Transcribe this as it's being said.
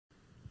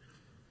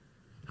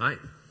Hi.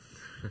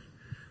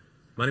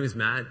 My name is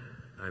Matt.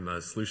 I'm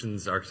a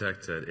solutions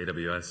architect at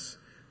AWS.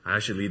 I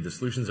actually lead the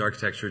solutions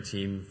architecture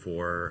team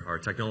for our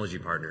technology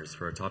partners,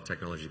 for our top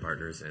technology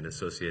partners and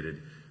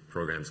associated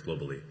programs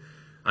globally.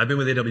 I've been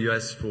with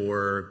AWS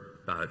for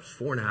about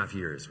 4.5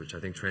 years, which I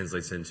think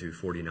translates into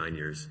 49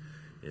 years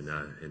in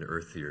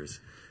Earth years.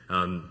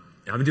 I've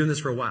been doing this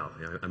for a while.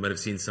 I might have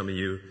seen some of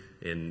you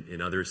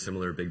in other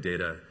similar big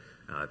data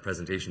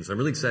presentations. I'm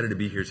really excited to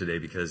be here today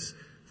because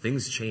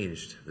things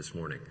changed this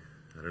morning.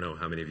 I don't know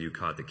how many of you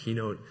caught the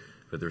keynote,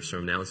 but there's some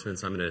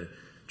announcements. I'm going to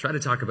try to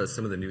talk about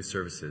some of the new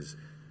services.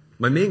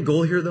 My main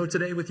goal here, though,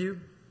 today with you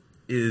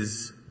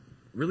is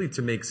really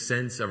to make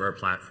sense of our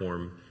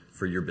platform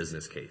for your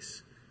business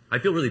case. I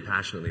feel really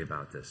passionately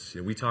about this.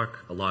 We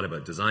talk a lot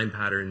about design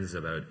patterns,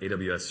 about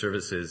AWS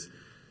services,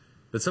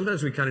 but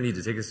sometimes we kind of need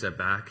to take a step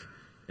back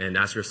and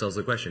ask ourselves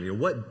the question,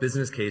 what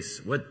business case,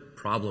 what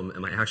problem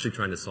am I actually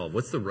trying to solve?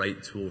 What's the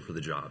right tool for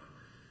the job?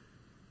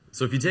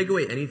 So if you take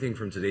away anything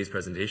from today's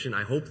presentation,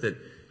 I hope that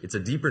it's a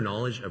deeper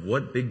knowledge of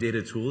what big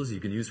data tools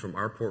you can use from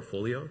our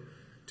portfolio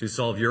to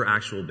solve your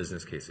actual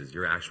business cases,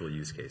 your actual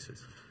use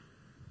cases.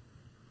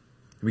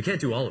 We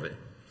can't do all of it.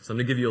 So I'm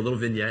going to give you a little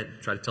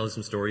vignette, try to tell you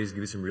some stories,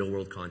 give you some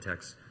real-world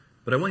context.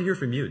 But I want to hear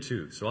from you,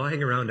 too. So I'll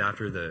hang around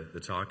after the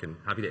talk and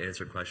happy to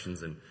answer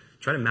questions and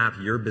try to map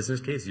your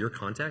business case, your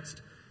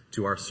context,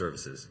 to our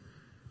services.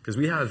 Because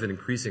we have an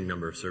increasing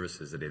number of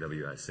services at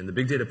AWS. In the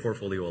big data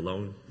portfolio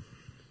alone,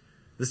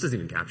 this doesn't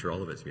even capture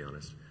all of it, to be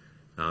honest.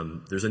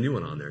 There's a new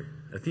one on there,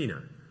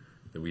 Athena,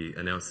 that we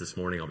announced this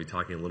morning. I'll be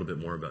talking a little bit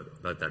more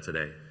about that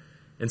today.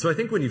 And so I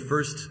think when you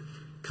first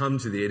come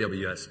to the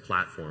AWS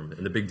platform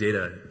and the big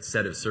data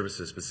set of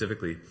services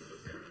specifically,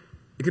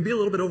 it can be a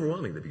little bit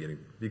overwhelming at the beginning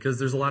because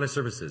there's a lot of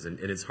services and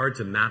it's hard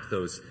to map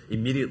those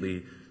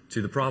immediately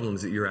to the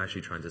problems that you're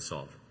actually trying to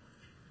solve.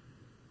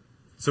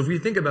 So if we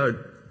think about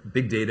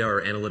big data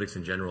or analytics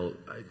in general,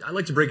 I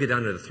like to break it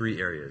down into 3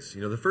 areas.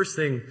 The first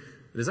thing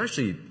that is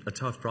actually a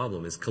tough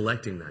problem is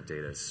collecting that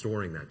data,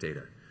 storing that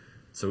data.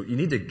 So you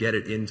need to get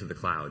it into the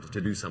cloud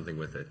to do something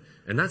with it.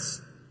 And that's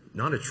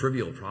not a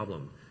trivial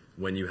problem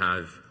when you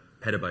have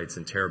petabytes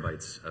and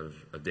terabytes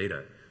of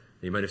data.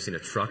 You might have seen a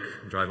truck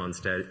drive on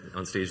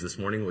stage this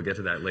morning. We'll get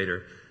to that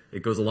later.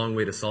 It goes a long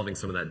way to solving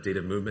some of that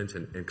data movement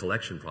and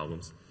collection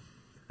problems.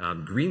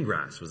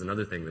 Greengrass was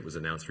another thing that was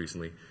announced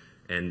recently,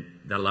 and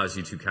that allows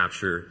you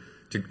to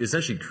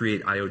essentially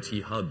create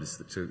IoT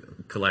hubs to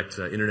collect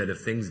Internet of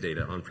Things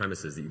data on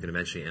premises that you can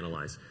eventually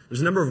analyze.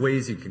 There's a number of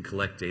ways you can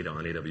collect data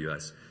on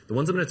AWS. The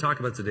ones I'm going to talk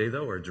about today,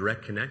 though, are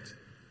Direct Connect,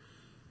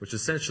 which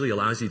essentially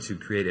allows you to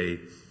create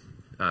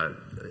a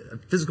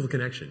physical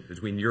connection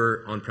between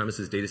your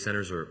on-premises data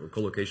centers or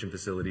co-location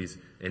facilities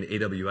and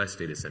AWS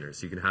data centers.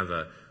 So you can have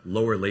a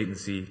lower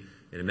latency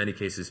and, in many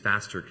cases,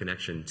 faster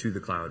connection to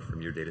the cloud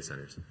from your data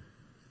centers.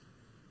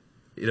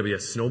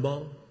 AWS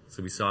Snowball.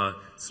 So we saw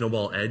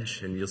Snowball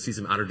Edge, and you'll see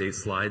some out-of-date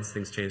slides.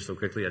 Things change so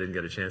quickly, I didn't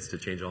get a chance to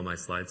change all my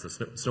slides.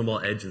 So Snowball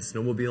Edge and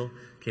Snowmobile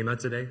came out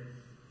today.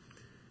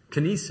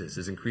 Kinesis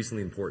is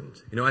increasingly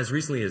important. As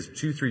recently as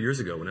 2-3 years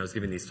ago when I was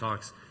giving these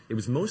talks, it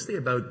was mostly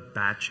about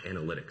batch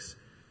analytics.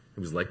 It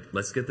was like,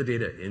 let's get the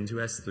data into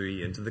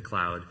S3, into the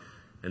cloud,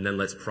 and then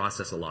let's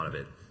process a lot of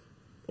it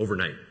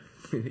overnight.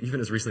 Even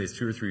as recently as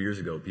 2 or 3 years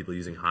ago, people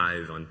using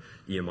Hive on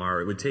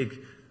EMR, it would take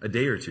a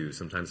day or two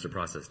sometimes to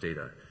process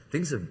data.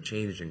 Things have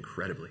changed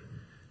incredibly.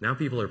 Now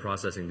people are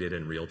processing data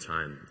in real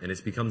time, and it's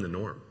become the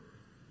norm.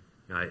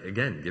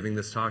 Again, giving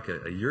this talk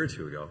a year or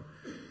two ago,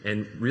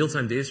 and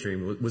real-time data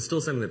stream was still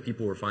something that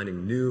people were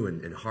finding new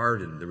and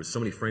hard, and there was so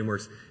many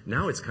frameworks.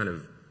 Now it's kind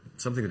of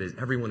something that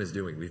everyone is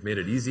doing. We've made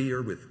it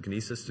easier with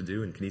Kinesis to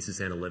do, and Kinesis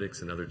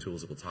Analytics and other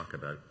tools that we'll talk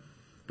about.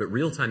 But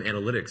real-time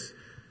analytics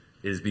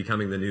is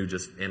becoming the new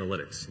just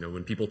analytics.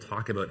 When people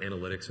talk about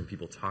analytics, when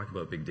people talk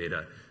about big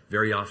data,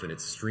 very often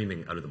it's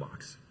streaming out of the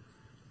box.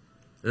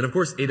 And then, of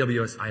course,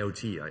 AWS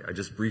IoT. I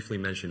just briefly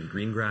mentioned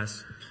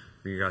Greengrass.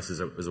 Greengrass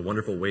is a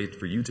wonderful way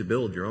for you to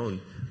build your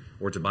own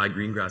or to buy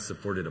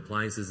Greengrass-supported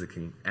appliances that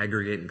can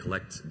aggregate and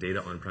collect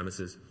data on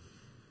premises.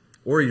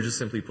 Or you're just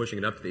simply pushing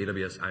it up to the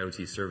AWS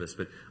IoT service.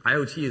 But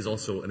IoT is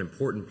also an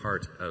important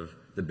part of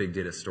the big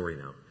data story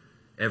now.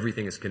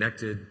 Everything is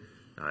connected.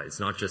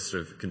 It's not just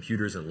sort of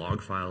computers and log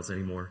files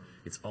anymore.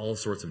 It's all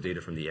sorts of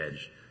data from the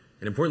edge.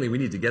 And importantly, we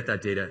need to get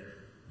that data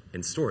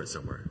and store it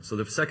somewhere. So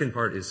the second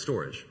part is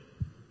storage.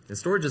 And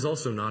storage is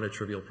also not a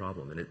trivial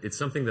problem. And it's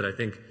something that I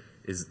think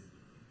is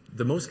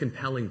the most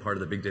compelling part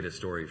of the big data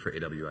story for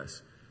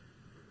AWS.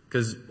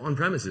 Because on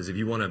premises, if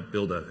you want to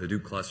build a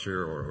Hadoop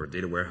cluster or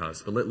data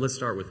warehouse, but let's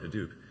start with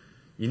Hadoop,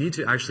 you need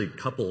to actually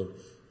couple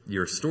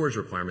your storage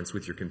requirements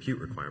with your compute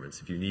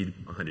requirements. If you need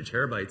 100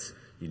 terabytes,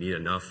 you need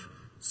enough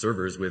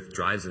servers with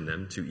drives in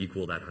them to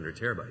equal that 100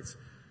 terabytes.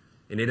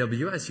 In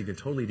AWS, you can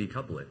totally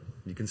decouple it.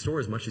 You can store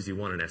as much as you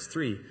want in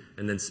S3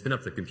 and then spin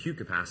up the compute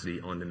capacity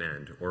on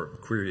demand or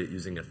query it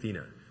using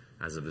Athena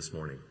as of this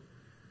morning.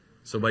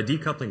 So by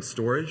decoupling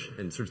storage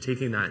and sort of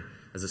taking that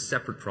as a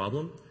separate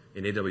problem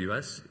in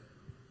AWS,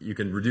 you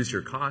can reduce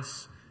your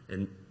costs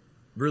and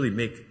really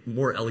make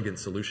more elegant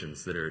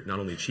solutions that are not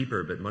only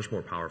cheaper, but much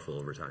more powerful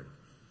over time.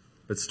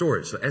 But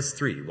storage, so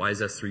S3, why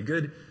is S3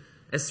 good?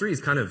 S3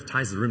 is kind of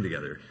ties the room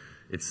together.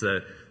 It's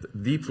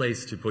the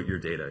place to put your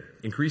data.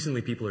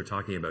 Increasingly, people are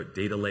talking about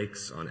data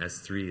lakes on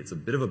S3. It's a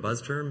bit of a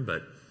buzz term,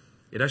 but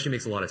it actually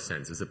makes a lot of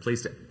sense. It's a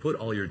place to put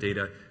all your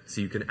data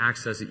so you can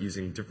access it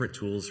using different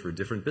tools for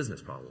different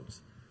business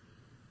problems.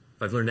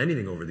 If I've learned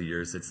anything over the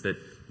years, it's that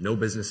no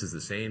business is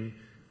the same,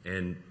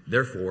 and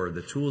therefore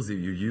the tools that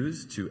you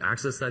use to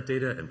access that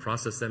data and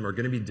process them are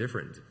going to be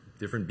different.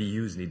 Different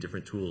BUs need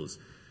different tools.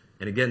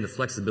 And again, the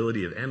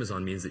flexibility of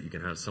Amazon means that you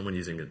can have someone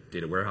using a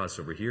data warehouse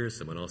over here,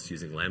 someone else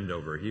using Lambda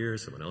over here,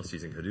 someone else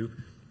using Hadoop,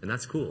 and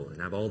that's cool,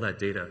 and have all that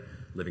data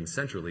living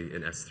centrally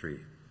in S3.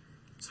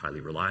 It's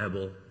highly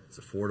reliable, it's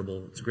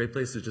affordable, it's a great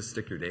place to just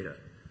stick your data.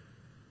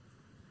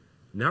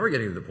 Now we're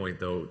getting to the point,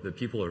 though, that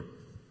people are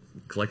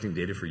collecting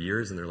data for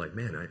years, and they're like,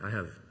 man, I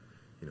have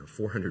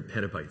 400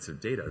 petabytes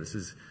of data. This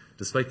is,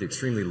 despite the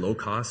extremely low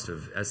cost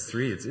of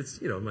S3,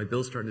 it's my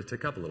bill's starting to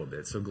tick up a little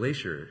bit. So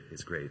Glacier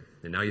is great.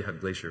 And now you have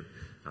Glacier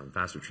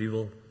fast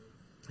retrieval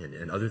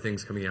and other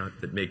things coming out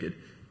that make it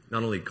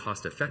not only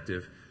cost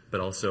effective,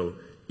 but also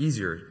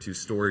easier to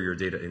store your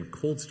data in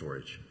cold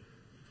storage.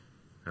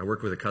 I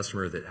work with a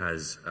customer that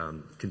has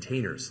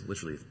containers,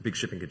 literally big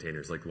shipping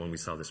containers like the one we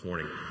saw this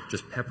morning,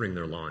 just peppering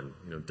their lawn,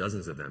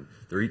 dozens of them.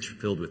 They're each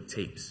filled with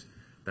tapes.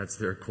 That's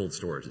their cold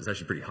storage. It's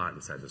actually pretty hot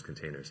inside those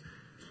containers.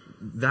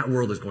 That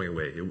world is going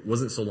away. It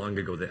wasn't so long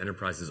ago that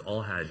enterprises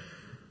all had,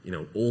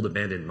 old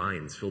abandoned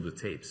mines filled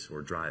with tapes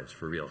or drives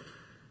for real.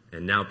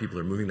 And now people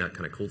are moving that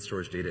kind of cold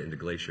storage data into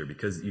Glacier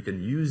because you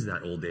can use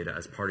that old data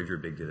as part of your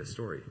big data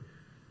story.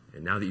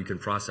 And now that you can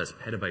process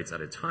petabytes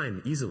at a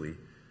time easily,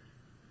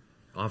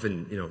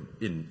 often,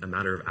 in a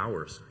matter of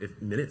hours,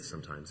 if minutes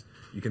sometimes,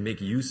 you can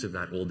make use of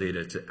that old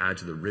data to add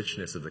to the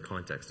richness of the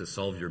context, to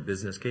solve your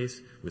business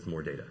case with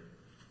more data.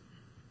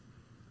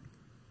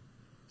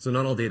 So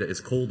not all data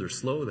is cold or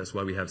slow. That's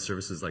why we have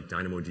services like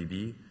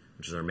DynamoDB,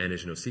 which is our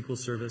managed NoSQL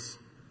service,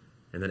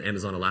 and then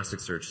Amazon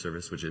Elasticsearch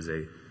service, which is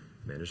a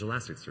managed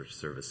Elasticsearch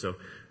service. So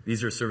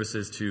these are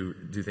services to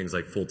do things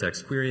like full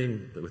text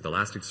querying with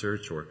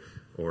Elasticsearch or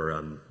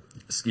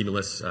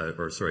schemaless,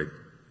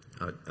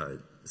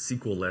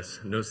 SQL-less,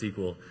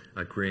 NoSQL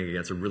querying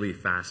against a really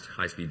fast,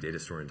 high-speed data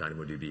store in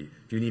DynamoDB.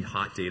 If you need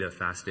hot data,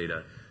 fast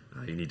data,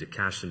 you need to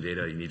cache some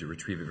data, you need to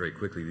retrieve it very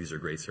quickly, these are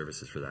great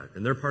services for that.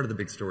 And they're part of the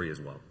big story as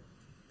well.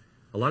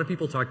 A lot of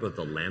people talk about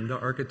the Lambda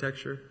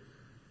architecture,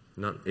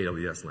 not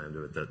AWS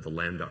Lambda, but the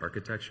Lambda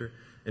architecture.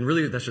 And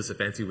really, that's just a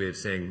fancy way of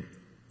saying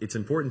it's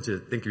important to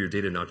think of your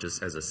data not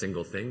just as a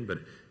single thing, but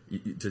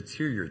to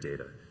tier your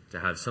data, to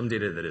have some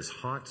data that is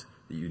hot,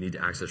 that you need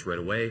to access right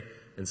away,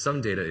 and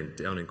some data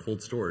down in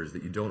cold storage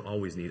that you don't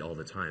always need all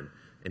the time,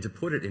 and to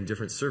put it in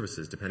different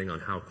services depending on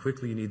how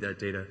quickly you need that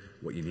data,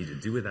 what you need to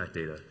do with that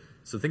data.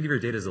 So think of your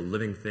data as a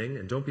living thing,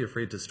 and don't be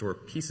afraid to store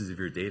pieces of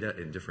your data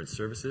in different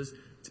services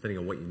depending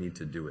on what you need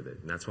to do with it.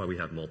 And that's why we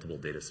have multiple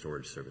data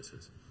storage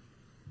services.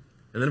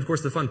 And then, of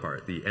course, the fun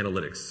part, the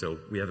analytics. So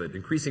we have an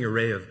increasing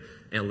array of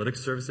analytics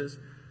services.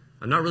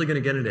 I'm not really going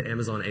to get into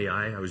Amazon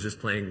AI. I was just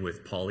playing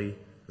with Polly.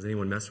 Has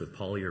anyone messed with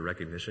Polly or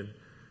Recognition?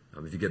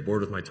 If you get bored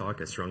with my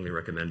talk, I strongly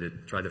recommend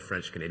it. Try the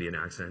French-Canadian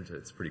accent.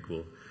 It's pretty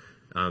cool.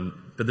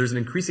 But there's an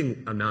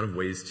increasing amount of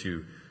ways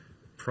to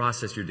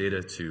process your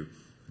data to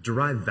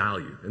derive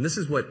value. And this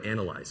is what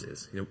analyze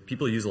is.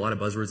 People use a lot of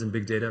buzzwords in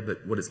big data,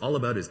 but what it's all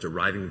about is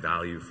deriving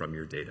value from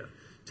your data.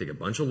 Take a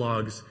bunch of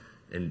logs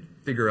and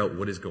figure out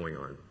what is going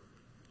on.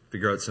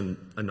 Figure out some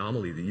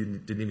anomaly that you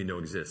didn't even know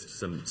exists,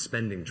 some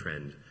spending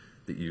trend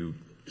that you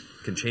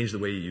can change the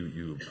way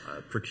you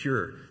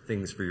procure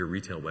things for your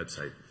retail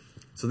website.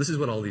 So this is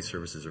what all these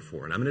services are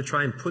for. And I'm going to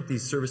try and put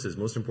these services,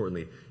 most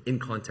importantly, in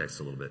context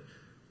a little bit.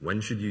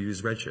 When should you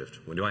use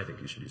Redshift? When do I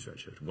think you should use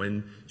Redshift?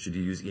 When should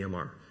you use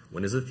EMR?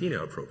 When is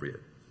Athena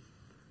appropriate?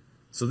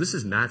 So this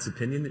is Matt's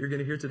opinion that you're going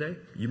to hear today.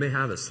 You may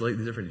have a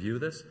slightly different view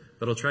of this,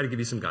 but I'll try to give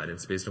you some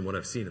guidance based on what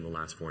I've seen in the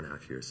last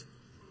 4.5 years.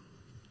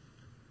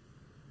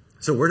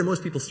 So where do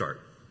most people start?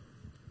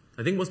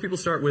 I think most people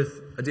start with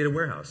a data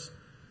warehouse.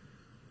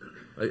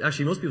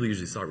 Actually, most people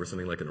usually start with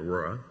something like an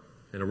Aurora.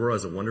 And Aurora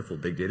is a wonderful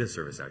big data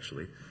service,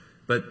 actually.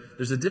 But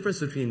there's a difference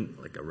between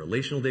like a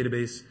relational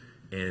database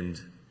and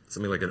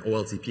something like an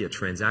OLTP, a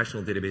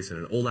transactional database,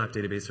 and an OLAP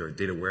database or a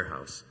data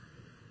warehouse.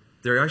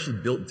 They're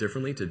actually built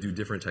differently to do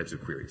different types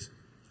of queries.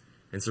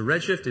 And so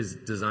Redshift is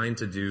designed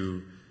to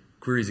do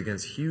queries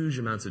against huge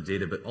amounts of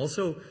data, but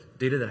also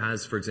data that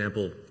has, for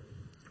example,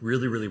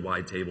 really, really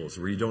wide tables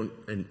where you don't,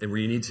 and where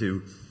you need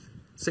to,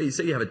 say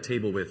you have a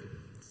table with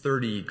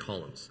 30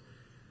 columns,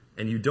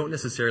 and you don't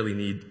necessarily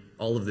need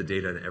all of the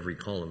data in every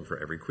column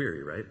for every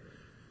query, right?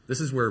 This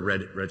is where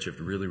Redshift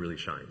really, really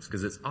shines,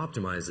 because it's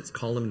optimized, it's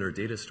columnar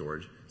data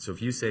storage. So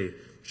if you say,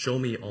 show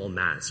me all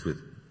Matts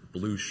with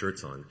blue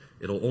shirts on,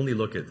 it'll only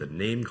look at the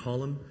name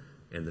column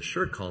and the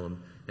shirt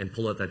column and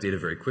pull out that data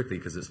very quickly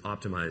because it's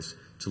optimized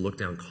to look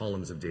down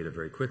columns of data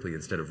very quickly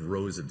instead of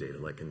rows of data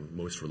like in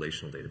most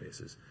relational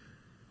databases.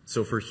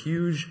 So for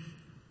huge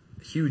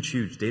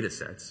data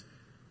sets,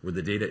 where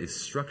the data is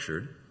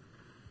structured,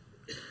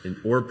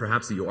 or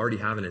perhaps that you already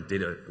have in a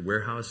data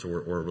warehouse or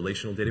a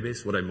relational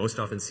database. What I most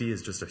often see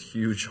is just a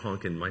huge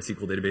hunk in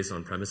MySQL database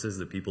on premises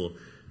that people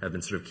have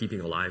been sort of keeping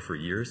alive for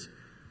years.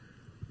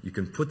 You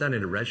can put that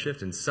into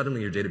Redshift, and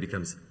suddenly your data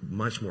becomes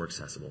much more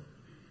accessible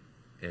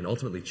and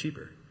ultimately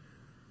cheaper.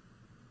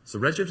 So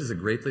Redshift is a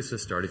great place to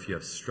start if you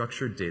have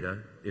structured data.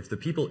 If the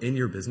people in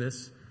your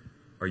business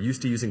are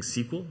used to using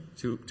SQL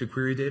to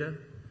query data,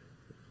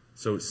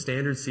 so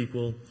standard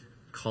SQL,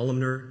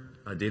 columnar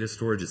data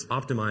storage is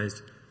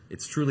optimized.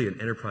 It's truly an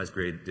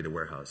enterprise-grade data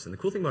warehouse. And the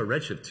cool thing about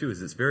Redshift, too,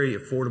 is it's very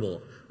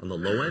affordable on the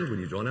low end when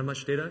you don't have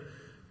much data,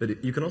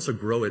 but you can also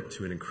grow it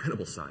to an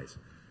incredible size.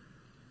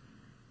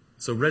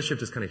 So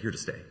Redshift is kind of here to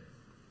stay,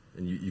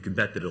 and you can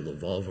bet that it'll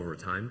evolve over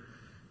time.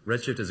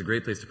 Redshift is a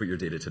great place to put your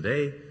data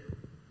today,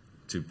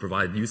 to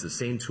use the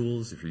same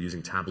tools if you're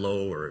using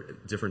Tableau or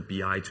different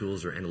BI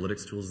tools or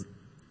analytics tools.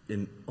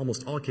 In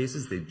almost all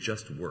cases, they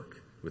just work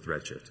with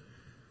Redshift.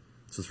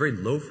 So it's a very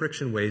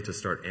low-friction way to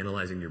start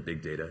analyzing your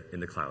big data in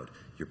the cloud.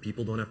 Your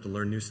people don't have to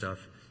learn new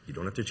stuff. You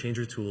don't have to change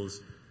your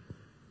tools.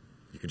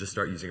 You can just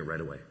start using it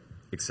right away.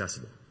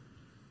 Accessible.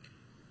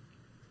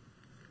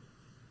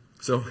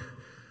 So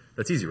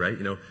that's easy, right?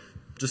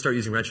 Just start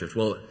using Redshift.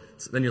 Well,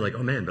 then you're like,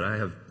 oh man, but I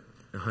have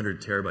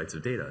 100 terabytes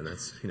of data, and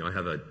that's, I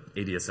have an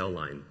ADSL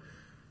line.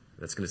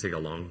 That's going to take a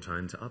long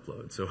time to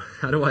upload. So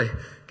how do I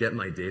get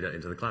my data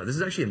into the cloud? This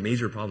is actually a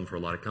major problem for a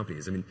lot of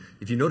companies. I mean,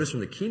 if you notice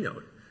from the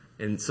keynote,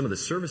 and some of the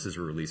services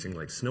we're releasing,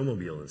 like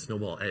Snowmobile and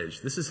Snowball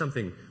Edge, this is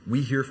something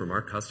we hear from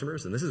our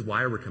customers, and this is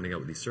why we're coming out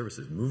with these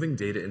services. Moving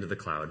data into the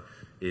cloud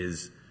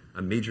is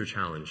a major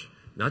challenge,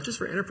 not just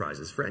for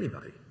enterprises, for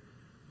anybody.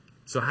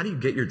 So how do you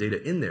get your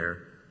data in there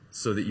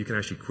so that you can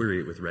actually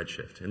query it with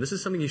Redshift? And this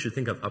is something you should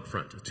think of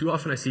upfront. Too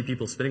often I see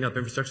people spinning up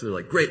infrastructure, they're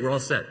like, great, we're all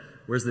set.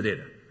 Where's the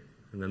data?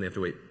 And then they have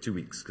to wait 2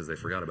 weeks because they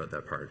forgot about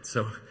that part.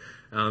 So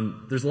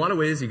there's a lot of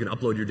ways you can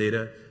upload your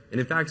data. And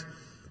in fact,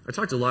 I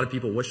talked to a lot of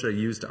people, what should I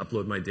use to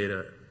upload my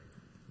data?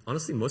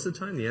 Honestly, most of the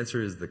time, the answer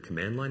is the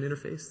command line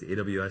interface, the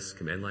AWS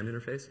command line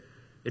interface.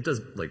 It does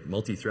like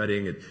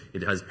multi-threading.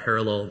 It has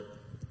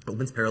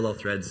opens parallel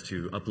threads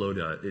to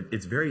upload.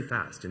 It's very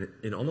fast. And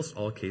in almost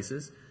all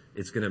cases,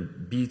 it's going to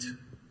beat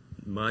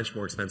much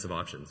more expensive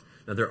options.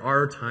 Now, there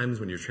are times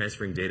when you're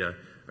transferring data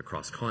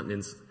across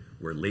continents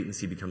where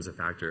latency becomes a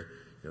factor.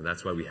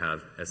 That's why we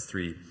have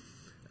S3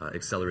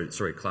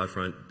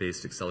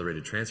 CloudFront-based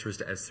accelerated transfers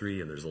to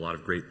S3, and there's a lot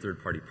of great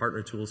third-party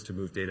partner tools to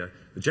move data.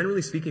 But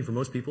generally speaking, for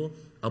most people,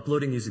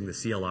 uploading using the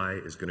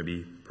CLI is going to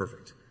be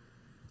perfect.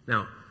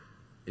 Now,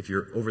 if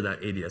you're over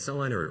that ADSL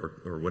line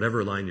or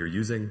whatever line you're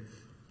using,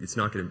 it's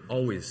not going to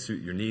always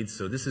suit your needs.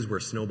 So this is where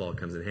Snowball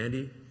comes in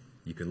handy.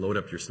 You can load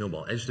up your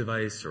Snowball Edge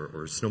device or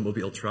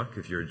Snowmobile truck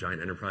if you're a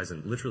giant enterprise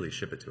and literally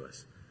ship it to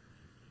us.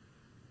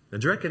 Now,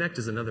 Direct Connect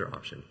is another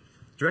option.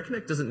 Direct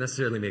Connect doesn't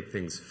necessarily make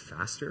things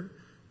faster.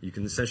 You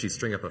can essentially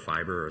string up a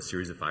fiber or a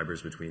series of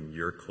fibers between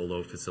your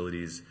colo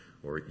facilities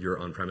or your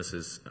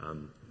on-premises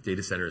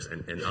data centers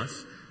and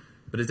us.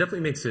 But it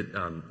definitely makes it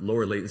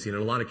lower latency and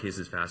in a lot of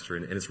cases faster,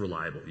 and it's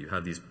reliable. You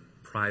have these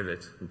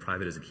private, and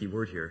private is a key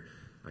word here,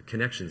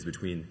 connections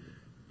between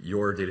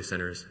your data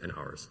centers and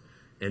ours.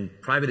 And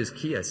private is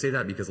key. I say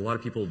that because a lot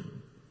of people,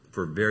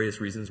 for various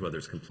reasons, whether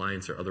it's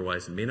compliance or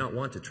otherwise, may not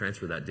want to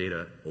transfer that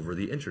data over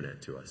the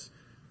internet to us.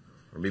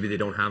 Or maybe they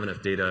don't have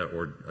enough data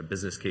or a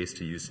business case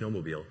to use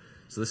Snowmobile.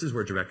 So this is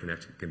where Direct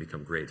Connect can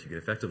become great. You can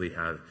effectively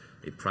have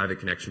a private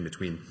connection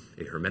between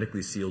a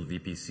hermetically sealed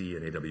VPC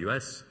and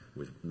AWS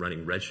with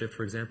running Redshift,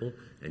 for example,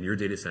 and your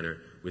data center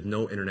with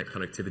no internet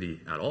connectivity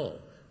at all,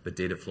 but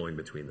data flowing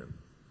between them.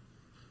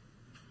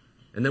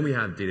 And then we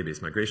have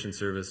Database Migration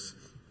Service,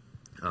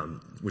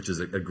 which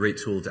is a great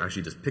tool to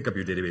actually just pick up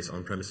your database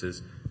on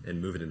premises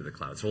and move it into the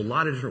cloud. So a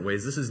lot of different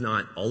ways. This is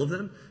not all of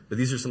them, but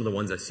these are some of the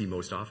ones I see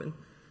most often.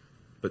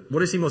 But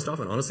what I see most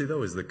often, honestly,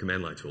 though, is the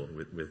command line tool.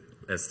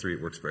 With S3,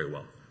 it works very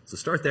well. So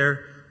start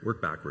there,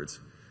 work backwards.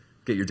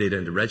 Get your data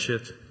into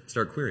Redshift,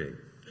 start querying.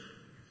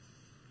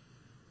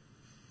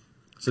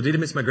 So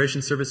Database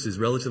Migration Service is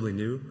relatively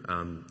new.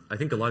 I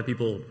think a lot of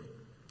people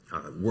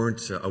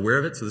weren't aware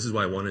of it, so this is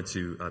why I wanted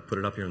to put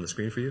it up here on the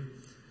screen for you.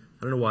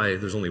 I don't know why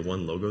there's only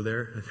one logo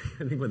there.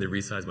 I think when they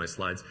resize my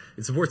slides,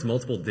 it supports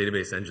multiple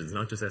database engines,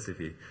 not just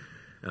SAP.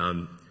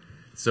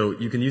 So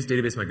you can use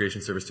Database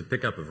Migration Service to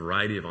pick up a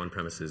variety of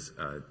on-premises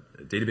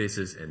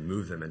databases and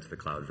move them into the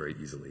cloud very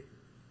easily.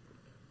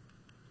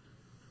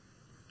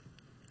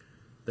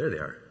 There they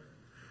are.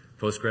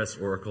 Postgres,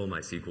 Oracle,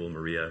 MySQL,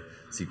 Maria,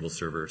 SQL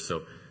Server.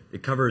 So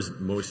it covers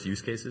most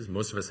use cases.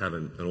 Most of us have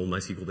an old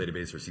MySQL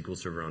database or SQL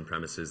Server on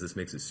premises. This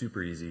makes it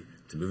super easy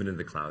to move it into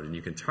the cloud, and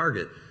you can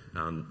target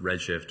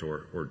Redshift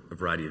or a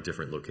variety of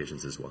different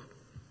locations as well.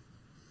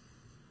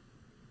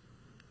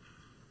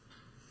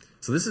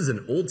 So this is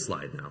an old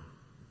slide now,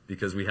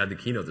 because we had the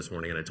keynote this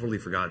morning, and I totally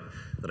forgot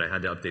that I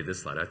had to update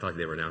this slide. I thought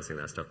they were announcing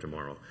that stuff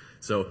tomorrow.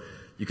 So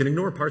you can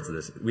ignore parts of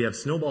this. We have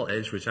Snowball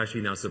Edge, which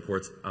actually now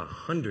supports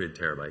 100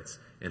 terabytes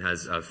and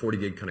has 40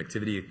 gig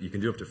connectivity. You can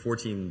do up to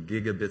 14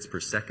 gigabits per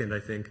second, I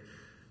think.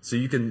 So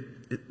you can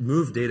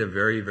move data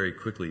very, very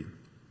quickly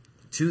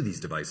to these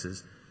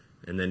devices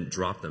and then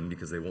drop them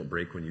because they won't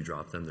break when you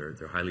drop them.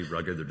 They're highly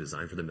rugged. They're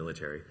designed for the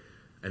military.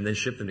 And then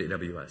ship them to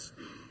AWS.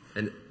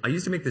 And I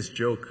used to make this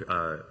joke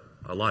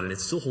a lot, and it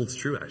still holds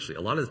true, actually.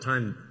 A lot of the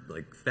time,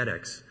 like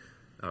FedEx,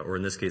 or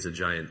in this case, a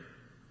giant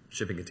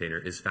shipping container,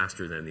 is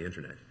faster than the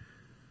internet.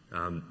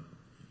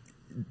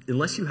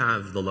 Unless you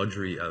have the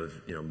luxury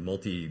of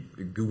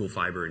multi-Google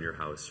Fiber in your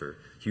house or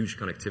huge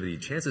connectivity,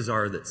 chances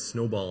are that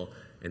Snowball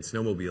and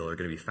Snowmobile are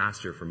going to be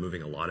faster for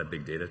moving a lot of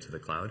big data to the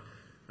cloud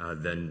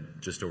than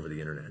just over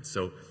the internet.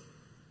 So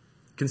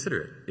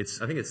consider it.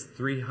 I think it's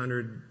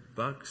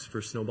 $300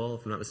 for Snowball,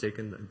 if I'm not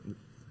mistaken.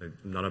 I'm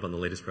not up on the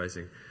latest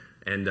pricing.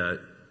 And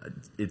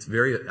it's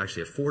very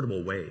actually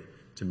affordable way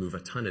to move a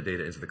ton of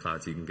data into the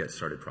cloud so you can get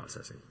started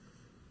processing.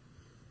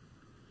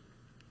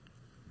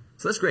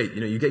 So that's great.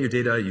 You get your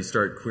data, you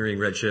start querying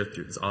Redshift,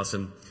 it's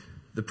awesome.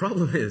 The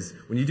problem is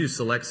when you do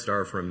select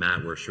star for a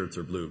mat where shirts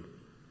are blue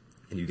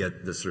and you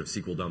get this sort of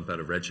SQL dump out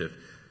of Redshift,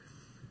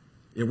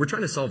 we're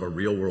trying to solve a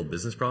real world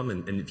business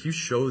problem, and if you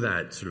show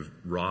that sort of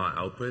raw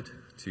output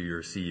to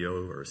your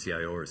CEO or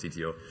CIO or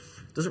CTO,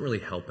 it doesn't really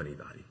help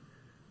anybody.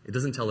 It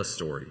doesn't tell a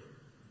story.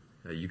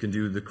 You can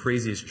do the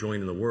craziest join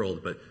in the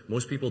world, but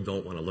most people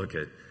don't want to look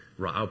at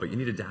raw output. You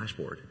need a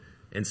dashboard.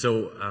 And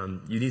so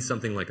you need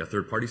something like a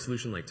third-party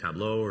solution like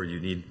Tableau, or you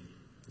need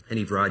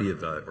any variety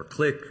of, or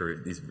Qlik,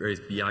 or these various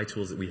BI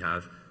tools that we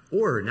have.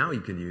 Or now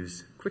you can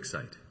use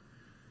QuickSight.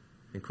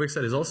 And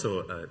QuickSight is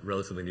also a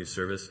relatively new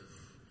service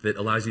that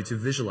allows you to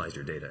visualize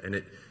your data.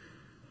 And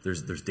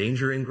there's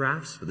danger in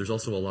graphs, but there's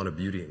also a lot of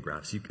beauty in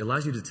graphs. It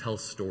allows you to tell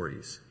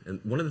stories. And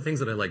one of the things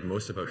that I like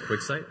most about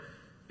QuickSight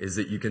is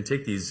that you can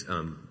take these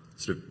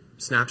sort of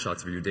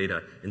snapshots of your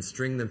data and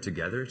string them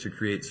together to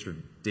create sort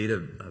of data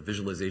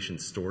visualization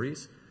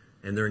stories,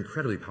 and they're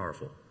incredibly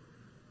powerful.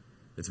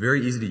 It's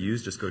very easy to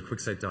use. Just go to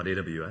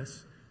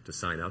quicksite.aws to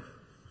sign up.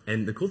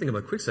 And the cool thing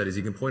about QuickSight is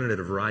you can point it at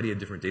a variety of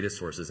different data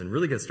sources and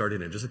really get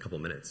started in just a couple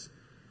minutes.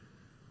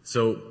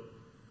 So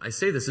I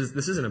say this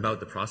isn't about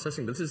the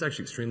processing, but this is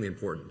actually extremely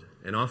important.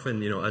 And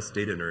often, us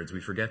data nerds, we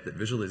forget that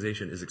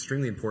visualization is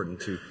extremely important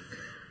to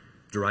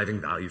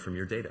deriving value from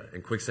your data.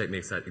 And QuickSight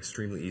makes that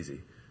extremely easy.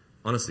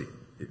 Honestly,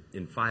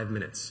 in 5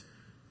 minutes,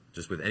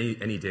 just with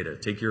any data,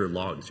 take your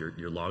logs,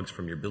 your logs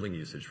from your billing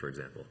usage, for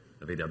example,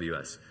 of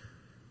AWS.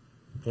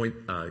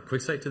 Point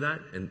QuickSight to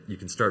that, and you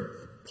can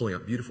start pulling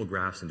up beautiful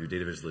graphs and do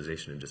data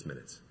visualization in just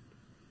minutes.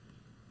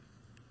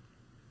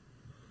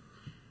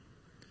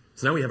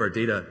 So now we have our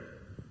data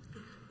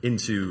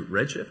into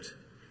Redshift,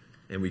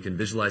 and we can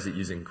visualize it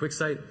using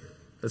QuickSight.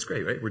 That's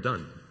great, right? We're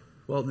done.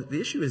 Well, the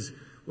issue is,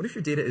 what if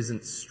your data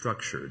isn't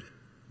structured?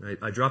 Right?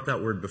 I dropped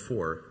that word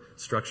before,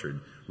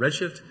 structured.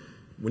 Redshift,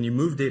 when you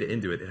move data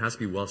into it, it has to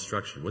be well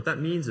structured. What that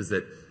means is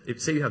that,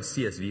 say you have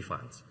CSV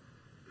files,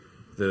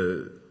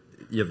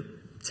 you have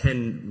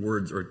 10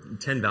 words or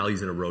 10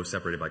 values in a row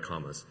separated by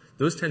commas.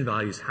 Those 10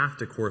 values have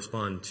to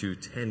correspond to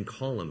 10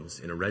 columns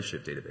in a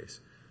Redshift database.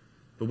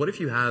 But what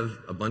if you have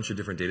a bunch of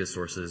different data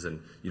sources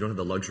and you don't have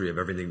the luxury of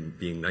everything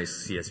being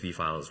nice CSV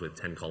files with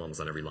 10 columns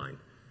on every line?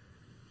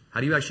 How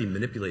do you actually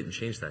manipulate and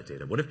change that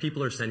data? What if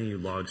people are sending you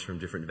logs from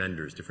different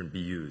vendors, different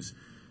BUs?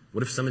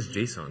 What if some is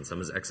JSON, some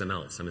is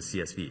XML, some is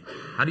CSV?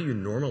 How do you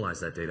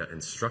normalize that data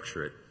and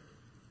structure it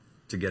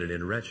to get it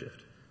into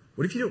Redshift?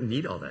 What if you don't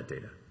need all that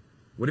data?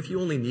 What if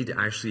you only need to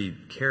actually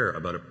care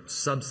about a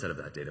subset of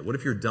that data? What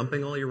if you're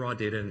dumping all your raw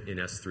data in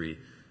S3,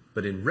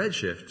 but in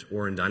Redshift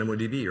or in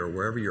DynamoDB or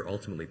wherever you're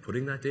ultimately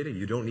putting that data,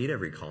 you don't need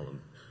every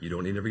column. You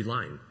don't need every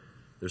line.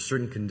 There's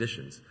certain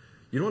conditions.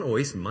 You don't want to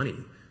waste money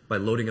by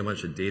loading a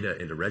bunch of data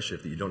into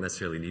Redshift that you don't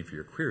necessarily need for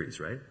your queries,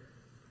 right?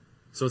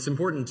 So it's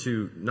important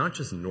to not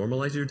just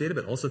normalize your data,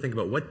 but also think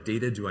about what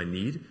data do I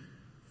need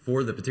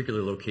for the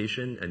particular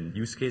location and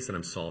use case that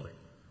I'm solving.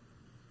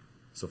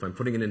 So if I'm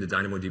putting it into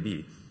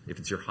DynamoDB, if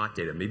it's your hot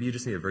data, maybe you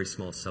just need a very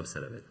small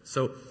subset of it.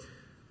 So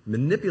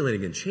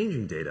manipulating and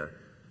changing data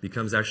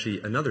becomes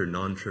actually another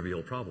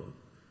non-trivial problem.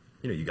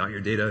 You got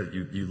your data,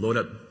 you load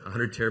up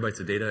 100 terabytes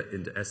of data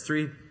into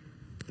S3,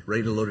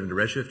 ready to load it into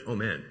Redshift. Oh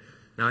man,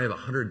 now I have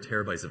 100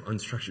 terabytes of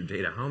unstructured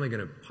data. How am I going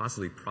to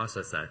possibly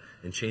process that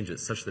and change it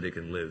such that it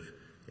can live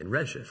in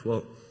Redshift?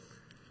 Well,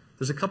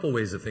 there's a couple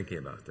ways of thinking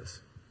about this.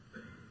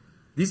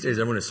 These days,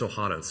 everyone is so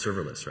hot on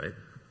serverless, right?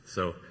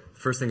 So the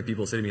first thing that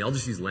people say to me, I'll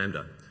just use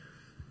Lambda.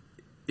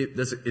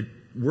 It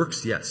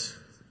works, yes.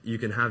 You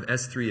can have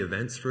S3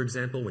 events, for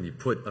example. When you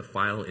put a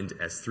file into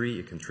S3,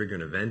 it can trigger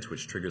an event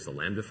which triggers a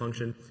Lambda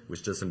function,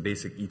 which does some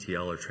basic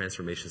ETL or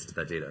transformations to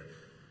that data.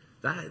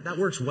 That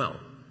works well.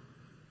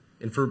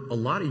 And for a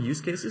lot of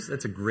use cases,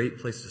 that's a great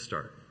place to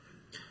start.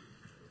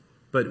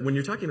 But when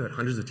you're talking about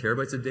hundreds of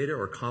terabytes of data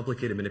or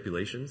complicated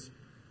manipulations,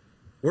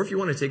 or if you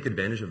want to take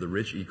advantage of the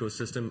rich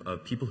ecosystem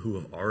of people who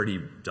have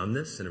already done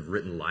this and have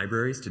written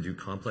libraries to do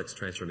complex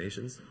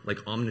transformations, like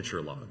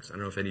Omniture logs. I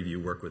don't know if any of you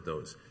work with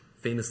those.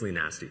 Famously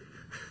nasty.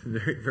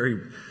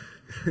 They're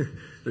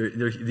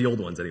the old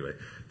ones anyway.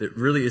 That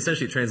really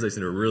essentially translates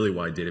into a really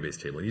wide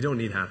database table, and you don't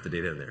need half the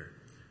data in there.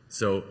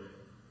 So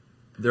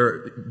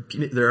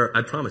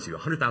I promise you,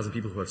 100,000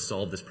 people who have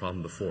solved this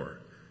problem before.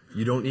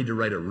 You don't need to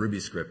write a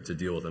Ruby script to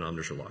deal with an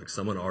omniture log.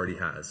 Someone already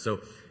has.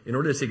 So in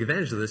order to take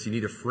advantage of this, you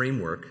need a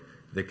framework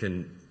that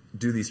can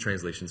do these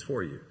translations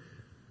for you.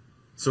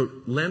 So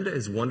Lambda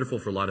is wonderful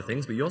for a lot of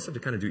things, but you also have to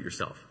kind of do it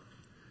yourself.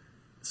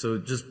 So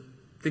just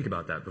think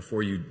about that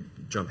before you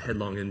jump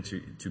headlong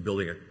into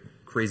building a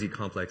crazy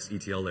complex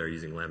ETL layer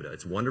using Lambda.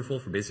 It's wonderful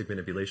for basic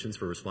manipulations,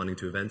 for responding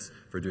to events,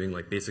 for doing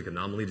like basic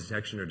anomaly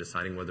detection or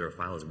deciding whether a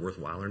file is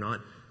worthwhile or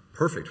not.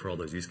 Perfect for all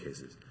those use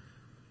cases.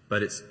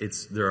 But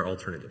there are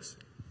alternatives.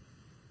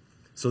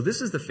 So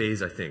this is the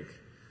phase, I think,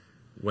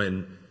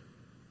 when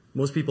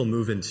most people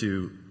move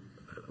into,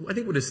 I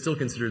think what is still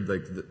considered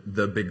like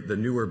the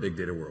newer big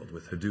data world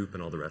with Hadoop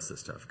and all the rest of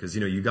this stuff. Because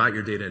you got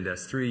your data into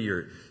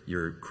S3,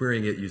 you're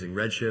querying it using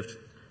Redshift.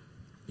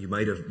 You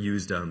might have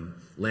used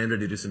Lambda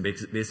to do some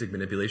basic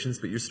manipulations,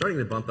 but you're starting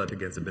to bump up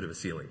against a bit of a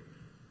ceiling.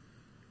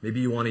 Maybe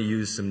you want to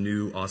use some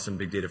new awesome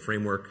big data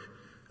framework.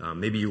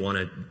 Maybe you want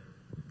to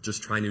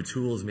just try new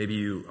tools. Maybe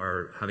you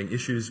are having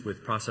issues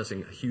with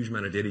processing a huge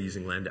amount of data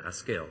using Lambda at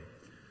scale.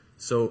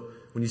 So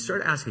when you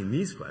start asking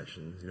these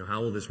questions,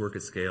 how will this work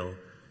at scale?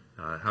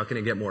 How can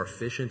I get more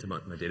efficient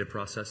about my data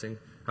processing?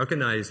 How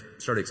can I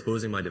start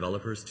exposing my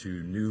developers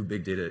to new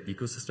big data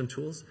ecosystem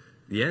tools?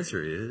 The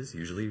answer is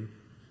usually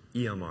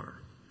EMR.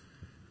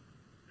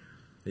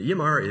 The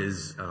EMR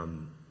is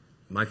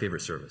my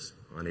favorite service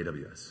on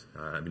AWS.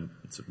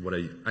 It's what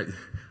I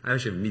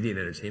actually have a media and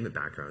entertainment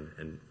background,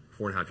 and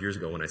 4.5 years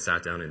ago when I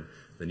sat down in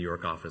the New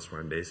York office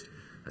where I'm based,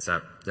 I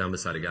sat down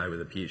beside a guy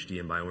with a PhD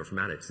in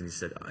bioinformatics, and he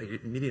said, you're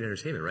media and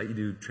entertainment, right? You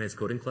do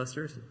transcoding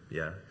clusters?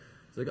 Yeah.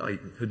 It's like,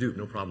 Hadoop,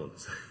 no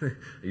problems.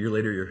 A year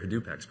later, you're a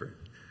Hadoop expert.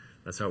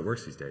 That's how it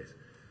works these days.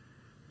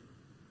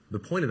 The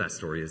point of that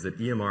story is that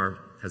EMR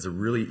has a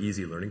really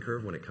easy learning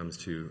curve when it comes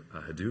to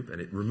Hadoop, and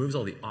it removes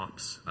all the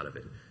ops out of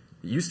it.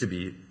 It used to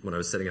be, when I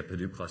was setting up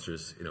Hadoop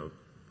clusters,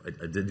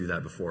 I did do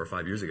that 4 or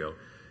 5 years ago,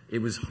 it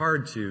was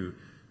hard to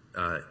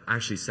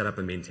actually set up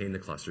and maintain the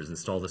clusters,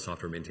 install the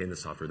software, maintain the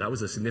software. That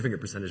was a significant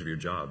percentage of your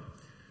job.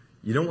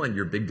 You don't want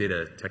your big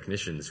data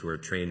technicians who are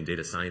trained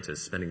data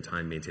scientists spending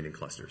time maintaining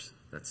clusters.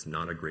 That's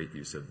not a great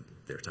use of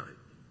their time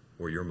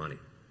or your money.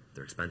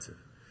 They're expensive.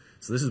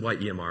 So this is why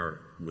EMR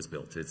was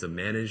built. It's a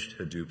managed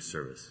Hadoop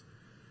service.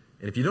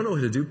 And if you don't know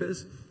what Hadoop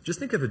is, just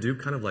think of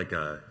Hadoop kind of like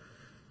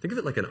think of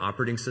it like an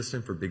operating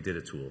system for big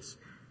data tools.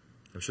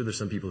 I'm sure there's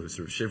some people who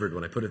sort of shivered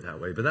when I put it that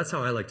way, but that's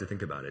how I like to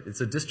think about it. It's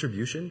a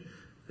distribution.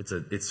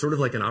 It's sort of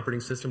like an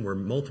operating system where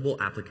multiple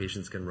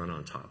applications can run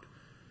on top.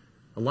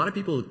 A lot of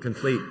people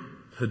conflate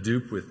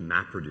Hadoop with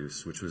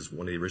MapReduce, which was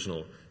one of the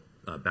original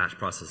batch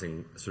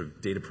processing, sort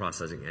of data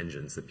processing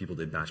engines that people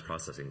did batch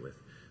processing with.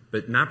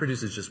 But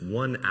MapReduce is just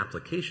one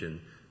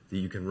application that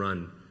you can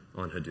run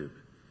on Hadoop.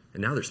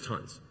 And now there's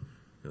tons.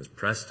 There's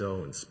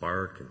Presto and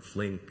Spark and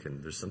Flink,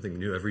 and there's something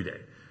new every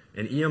day.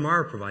 And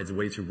EMR provides a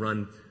way to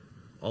run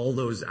all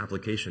those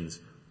applications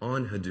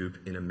on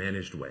Hadoop in a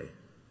managed way.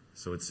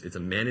 So it's a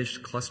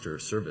managed cluster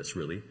service,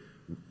 really,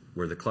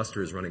 where the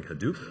cluster is running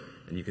Hadoop,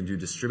 and you can do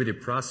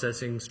distributed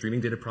processing, streaming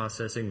data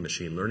processing,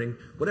 machine learning,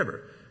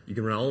 whatever. You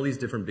can run all these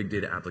different big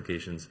data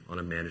applications on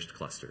a managed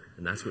cluster,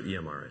 and that's what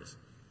EMR is.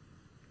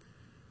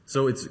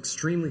 So it's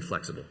extremely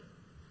flexible,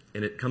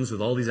 and it comes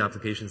with all these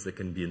applications that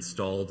can be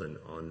installed, and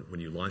when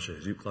you launch a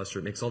Hadoop cluster,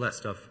 it makes all that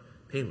stuff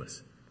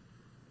painless.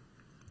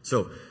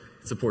 So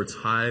it supports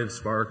Hive,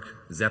 Spark,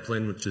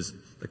 Zeppelin, which is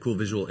a cool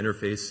visual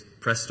interface,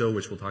 Presto,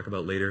 which we'll talk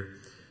about later.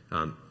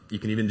 You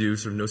can even do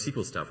sort of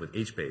NoSQL stuff with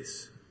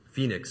HBase,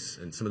 Phoenix,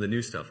 and some of the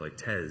new stuff like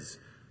Tez,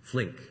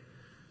 Flink.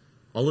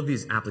 All of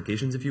these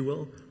applications, if you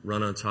will,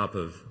 run on top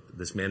of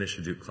this managed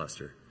Hadoop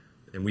cluster.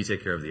 And we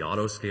take care of the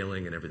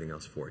auto-scaling and everything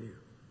else for you.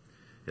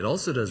 It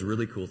also does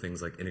really cool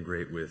things like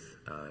integrate with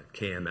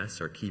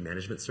KMS, our key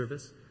management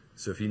service.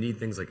 So if you need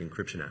things like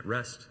encryption at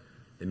rest,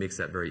 it makes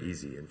that very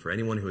easy. And for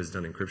anyone who has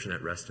done encryption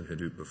at rest in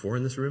Hadoop before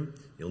in this room,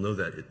 you'll know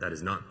that that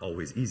is not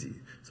always easy.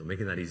 So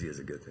making that easy is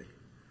a good thing.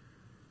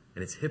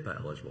 And it's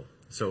HIPAA eligible.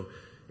 So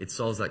it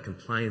solves that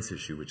compliance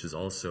issue, which is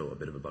also a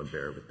bit of a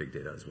bugbear with big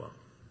data as well.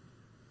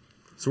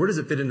 So where does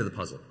it fit into the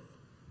puzzle?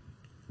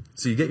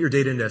 So you get your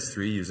data into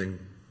S3 using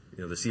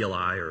the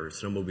CLI or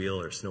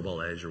Snowmobile or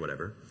Snowball Edge or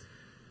whatever.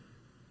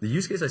 The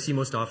use case I see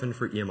most often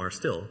for EMR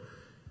still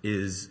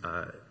is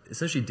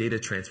essentially data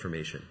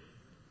transformation.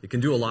 It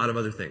can do a lot of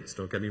other things,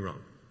 don't get me wrong.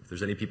 If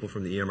there's any people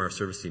from the EMR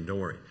service team, don't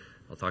worry.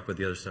 I'll talk about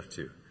the other stuff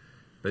too.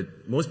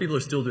 But most people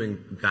are still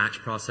doing batch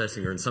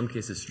processing or in some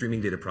cases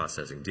streaming data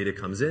processing. Data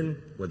comes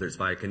in, whether it's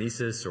via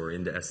Kinesis or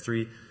into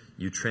S3.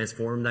 You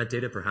transform that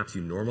data, perhaps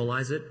you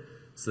normalize it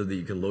so that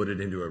you can load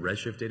it into a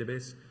Redshift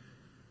database.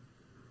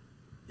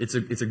 It's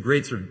a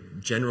great sort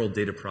of general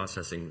data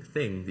processing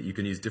thing that you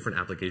can use different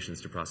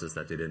applications to process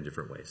that data in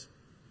different ways.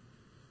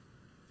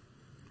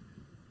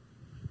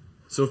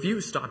 So if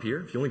you stop here,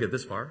 if you only get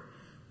this far,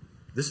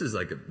 this is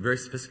like a very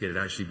sophisticated,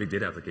 actually, big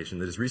data application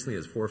that as recently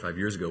as 4 or 5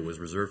 years ago was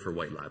reserved for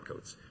white lab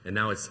coats. And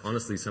now it's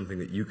honestly something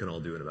that you can all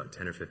do in about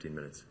 10 or 15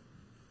 minutes.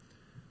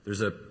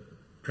 There's a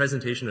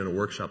presentation in a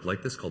workshop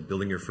like this called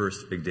Building Your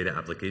First Big Data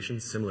Application,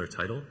 similar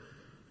title.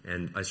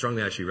 And I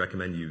strongly actually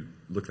recommend you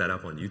look that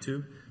up on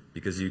YouTube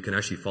because you can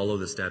actually follow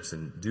the steps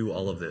and do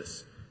all of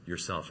this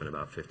yourself in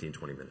about 15,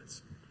 20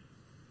 minutes.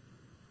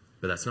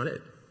 But that's not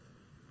it.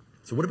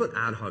 So what about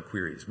ad hoc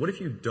queries? What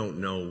if you don't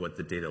know what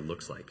the data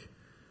looks like?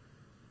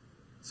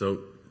 So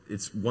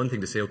it's one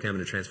thing to say, okay, I'm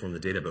going to transform the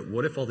data, but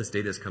what if all this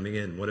data is coming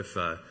in? What if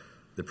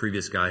the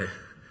previous guy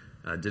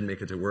didn't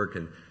make it to work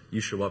and you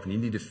show up and you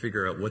need to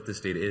figure out what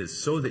this data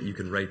is so that you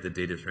can write the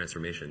data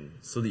transformation,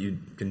 so that you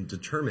can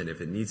determine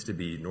if it needs to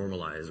be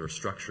normalized or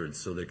structured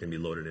so that it can be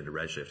loaded into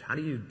Redshift. How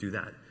do you do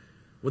that?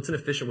 What's an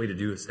efficient way to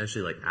do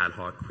essentially like ad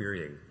hoc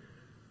querying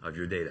of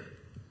your data?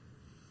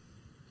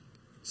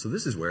 So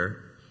this is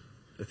where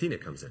Athena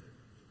comes in.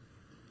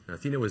 Now,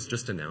 Athena was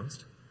just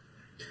announced.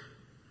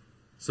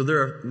 So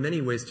there are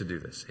many ways to do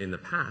this. In the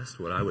past,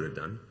 what I would have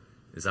done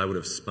is I would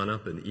have spun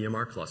up an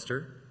EMR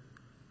cluster,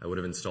 I would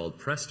have installed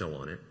Presto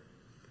on it,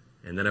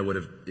 and then I would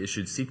have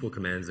issued SQL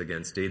commands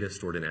against data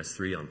stored in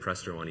S3 on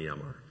Presto on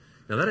EMR.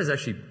 Now that is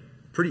actually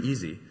pretty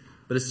easy,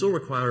 but it still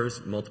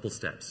requires multiple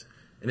steps.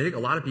 And I think a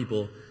lot of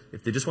people,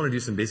 if they just want to do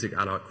some basic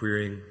ad hoc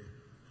querying,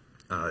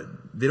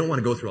 they don't want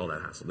to go through all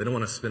that hassle. They don't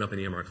want to spin up an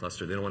EMR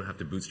cluster. They don't want to have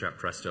to bootstrap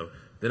Presto.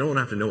 They don't want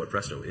to have to know what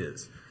Presto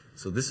is.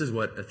 So this is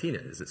what Athena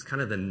is. It's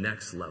kind of the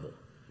next level.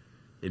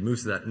 It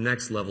moves to that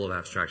next level of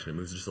abstraction. It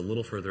moves just a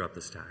little further up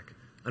the stack.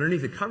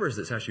 Underneath it covers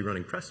it's actually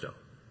running Presto.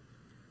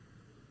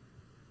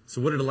 So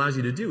what it allows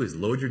you to do is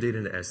load your data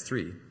into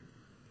S3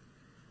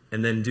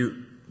 and then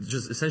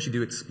essentially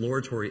do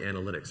exploratory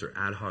analytics or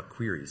ad hoc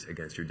queries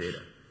against your data.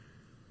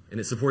 And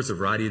it supports a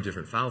variety of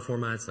different file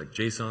formats like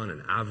JSON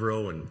and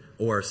Avro and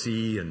ORC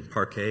and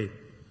Parquet.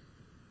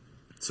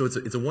 So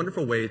it's a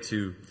wonderful way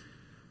to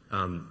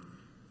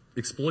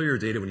explore your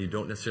data when you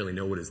don't necessarily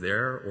know what is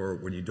there or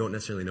when you don't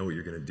necessarily know what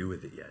you're going to do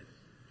with it yet.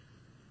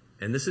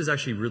 And this is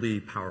actually really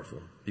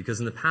powerful because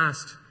in the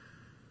past,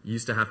 you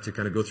used to have to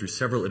kind of go through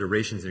several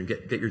iterations and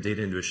get your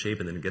data into a shape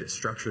and then get it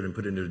structured and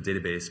put it into a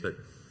database. But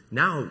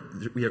now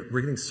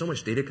we're getting so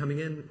much data coming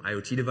in,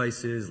 IoT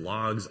devices,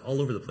 logs, all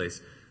over the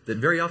place, that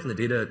very often the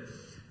data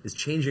is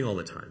changing all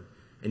the time.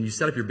 And you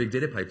set up your big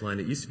data pipeline.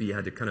 It used to be you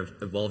had to kind of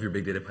evolve your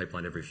big data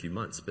pipeline every few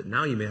months, but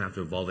now you may have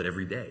to evolve it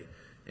every day.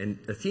 And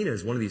Athena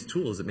is one of these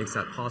tools that makes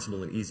that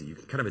possible and easy. You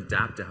can kind of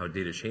adapt to how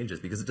data changes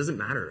because it doesn't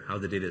matter how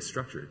the data is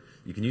structured.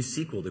 You can use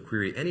SQL to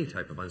query any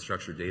type of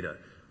unstructured data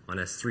on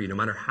S3, no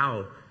matter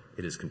how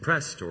it is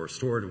compressed or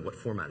stored and what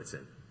format it's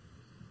in.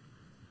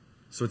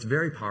 So it's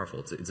very powerful.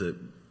 It's a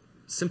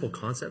simple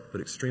concept, but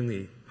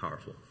extremely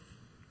powerful.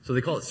 So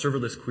they call it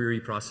serverless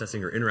query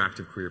processing or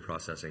interactive query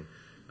processing.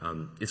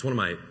 It's one of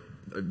my,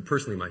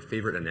 personally, my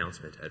favorite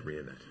announcement at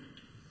re:Invent.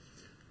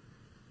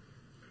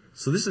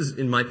 So this is,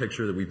 in my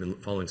picture that we've been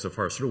following so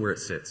far, sort of where it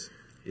sits,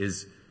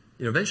 is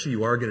eventually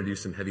you are going to do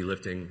some heavy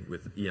lifting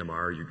with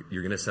EMR.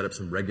 You're going to set up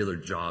some regular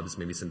jobs,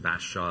 maybe some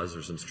batch jobs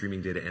or some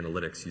streaming data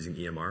analytics using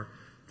EMR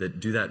that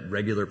do that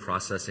regular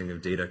processing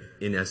of data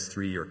in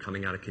S3 or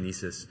coming out of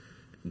Kinesis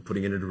and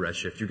putting it into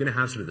Redshift. You're going to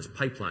have sort of this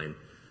pipeline.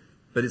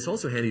 But it's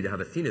also handy to have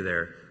Athena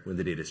there when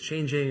the data is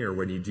changing or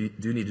when you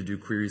do need to do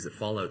queries that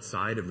fall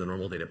outside of the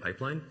normal data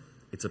pipeline.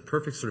 It's a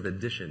perfect sort of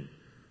addition.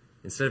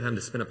 Instead of having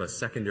to spin up a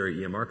secondary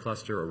EMR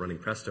cluster or running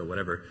Presto,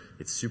 whatever,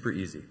 it's super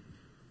easy.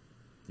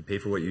 You pay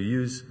for what you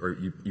use, or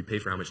you pay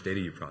for how much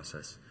data you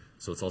process.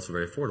 So it's also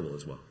very affordable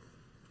as well.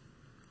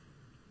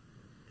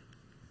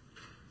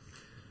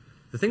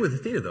 The thing with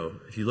Athena, though,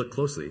 if you look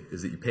closely,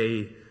 is that you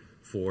pay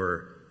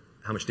for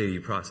how much data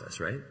you process,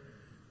 right?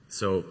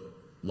 So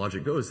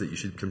logic goes that you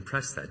should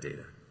compress that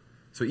data.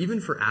 So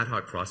even for ad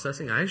hoc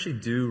processing, I actually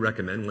do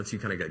recommend, once you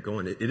kind of get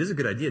going, it is a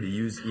good idea to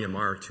use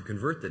EMR to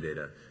convert the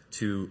data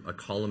to a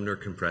columnar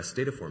compressed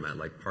data format,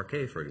 like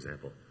Parquet, for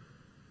example.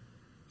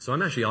 So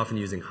I'm actually often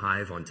using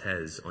Hive on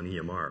Tez on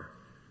EMR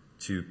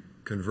to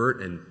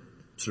convert and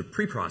sort of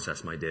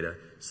pre-process my data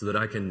so that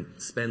I can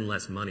spend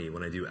less money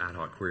when I do ad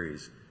hoc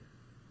queries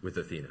with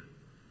Athena.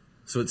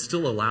 So it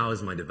still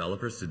allows my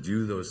developers to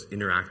do those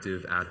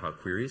interactive ad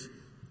hoc queries,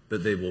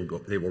 but they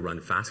will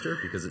run faster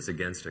because it's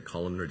against a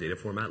columnar data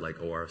format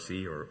like ORC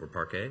or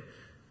Parquet,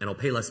 and I'll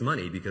pay less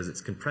money because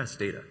it's compressed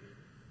data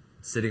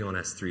sitting on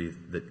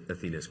S3 that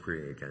Athena is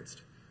querying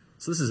against.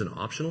 So this is an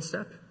optional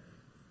step,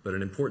 but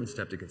an important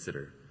step to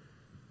consider.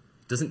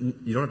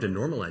 You don't have to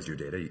normalize your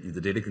data.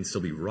 The data can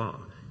still be raw.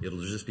 It'll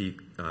just be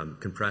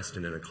compressed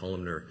and in a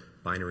columnar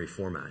binary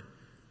format,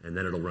 and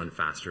then it'll run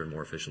faster and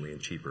more efficiently and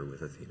cheaper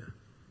with Athena.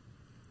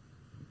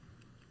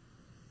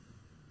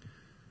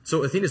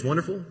 So Athena is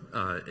wonderful,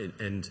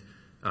 and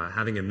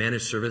having a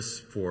managed service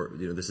for,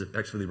 this is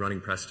effectively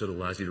running Presto that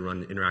allows you to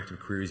run interactive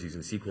queries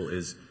using SQL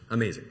is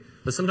amazing.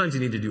 But sometimes you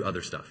need to do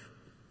other stuff.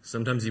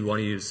 Sometimes you want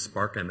to use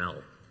Spark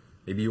ML.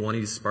 Maybe you want to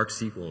use Spark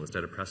SQL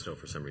instead of Presto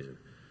for some reason.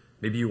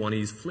 Maybe you want to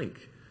use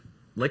Flink.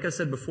 Like I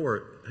said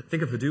before,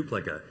 think of Hadoop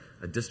like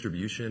a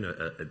distribution,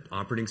 an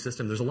operating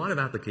system. There's a lot of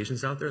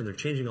applications out there, and they're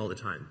changing all the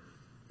time.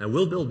 Now,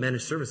 we'll build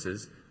managed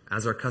services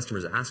as our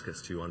customers ask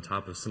us to, on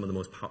top of some of the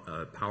most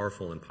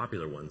powerful and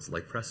popular ones,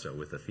 like Presto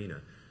with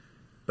Athena.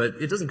 But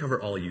it doesn't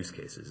cover all use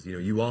cases.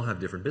 You all have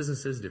different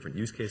businesses, different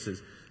use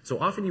cases. So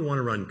often you want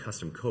to run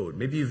custom code.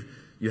 Maybe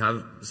you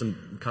have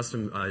some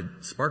custom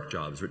Spark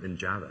jobs written in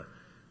Java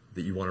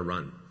that you want to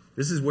run.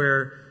 This is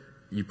where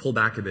you pull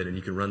back a bit and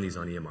you can run these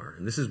on EMR.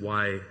 And this is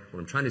why, what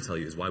I'm trying to tell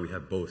you is why we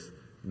have both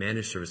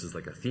managed services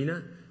like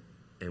Athena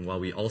and while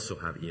we also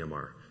have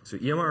EMR. So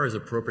EMR is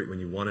appropriate when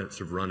you want to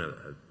sort of run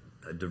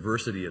a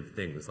diversity of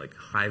things like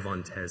Hive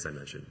on Tez I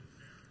mentioned.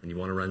 And you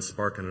want to run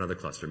Spark on another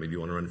cluster. Maybe you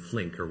want to run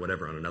Flink or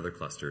whatever on another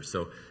cluster.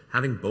 So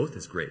having both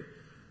is great.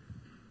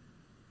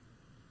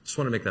 Just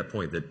want to make that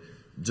point that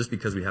just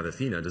because we have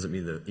Athena doesn't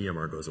mean that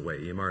EMR goes away.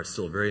 EMR is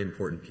still a very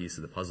important piece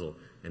of the puzzle,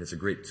 and it's a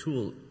great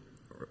tool,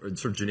 or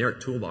sort of generic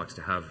toolbox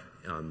to have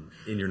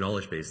in your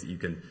knowledge base that you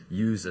can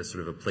use as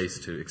sort of a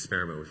place to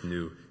experiment with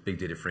new big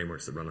data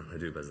frameworks that run on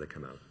Hadoop as they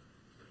come out.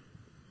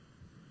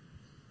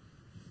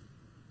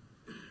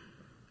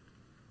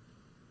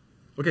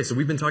 Okay, so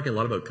we've been talking a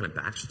lot about kind of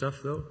batch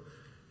stuff, though.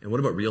 And what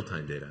about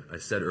real-time data? I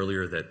said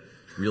earlier that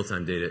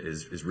real-time data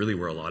is really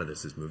where a lot of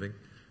this is moving.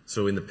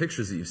 So in the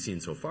pictures that you've seen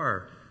so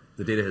far,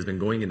 the data has been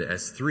going into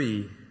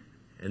S3,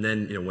 and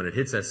then when it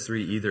hits S3,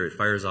 either it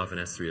fires off an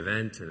S3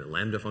 event and a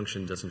Lambda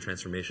function does some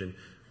transformation,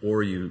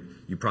 or you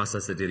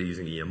process that data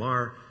using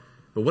EMR.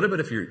 But what about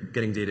if you're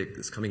getting data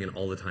that's coming in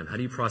all the time? How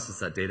do you process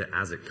that data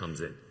as it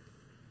comes in?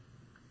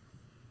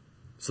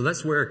 So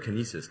that's where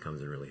Kinesis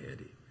comes in really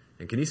handy.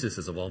 And Kinesis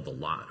has evolved a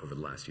lot over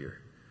the last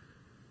year.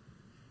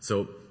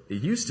 So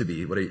it used to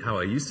be, how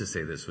I used to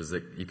say this was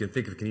that you can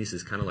think of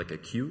Kinesis kind of like a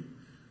queue,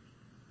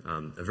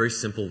 a very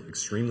simple,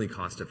 extremely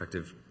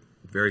cost-effective,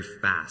 very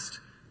fast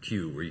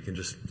queue where you can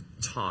just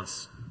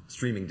toss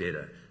streaming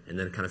data and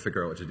then kind of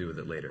figure out what to do with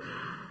it later.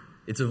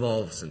 It's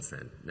evolved since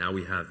then. Now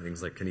we have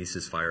things like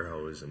Kinesis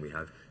Firehose and we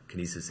have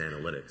Kinesis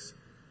Analytics.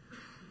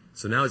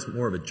 So now it's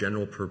more of a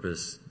general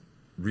purpose,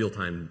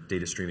 real-time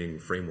data streaming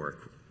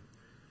framework.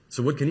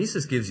 So what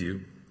Kinesis gives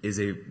you is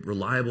a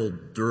reliable,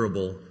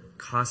 durable,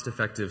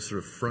 cost-effective sort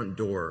of front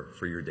door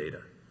for your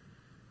data.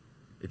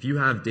 If you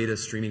have data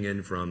streaming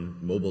in from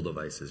mobile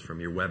devices, from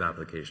your web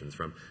applications,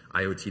 from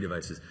IoT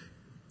devices,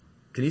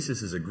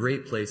 Kinesis is a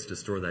great place to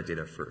store that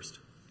data first.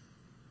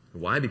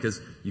 Why?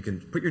 Because you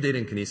can put your data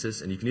in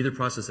Kinesis and you can either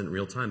process it in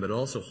real time, but it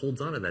also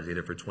holds on to that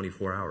data for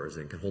 24 hours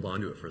and can hold on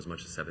to it for as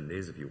much as 7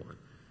 days if you want.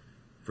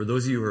 For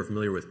those of you who are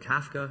familiar with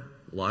Kafka,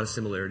 a lot of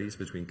similarities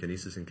between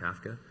Kinesis and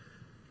Kafka.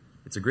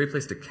 It's a great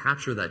place to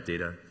capture that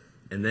data,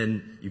 and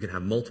then you can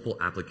have multiple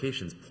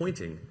applications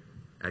pointing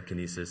at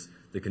Kinesis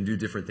that can do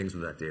different things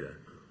with that data.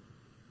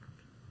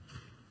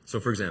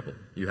 So for example,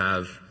 you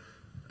have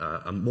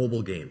a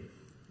mobile game,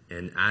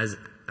 and as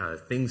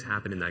things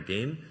happen in that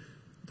game,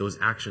 those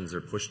actions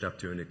are pushed up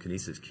to a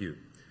Kinesis queue.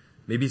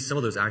 Maybe some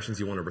of those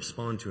actions you want to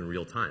respond to in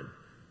real time.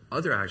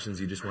 Other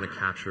actions you just want to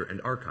capture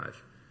and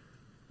archive.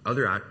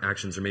 Other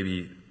actions are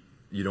maybe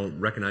you don't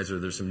recognize, or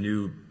there's some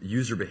new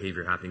user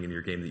behavior happening in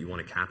your game that you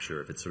want to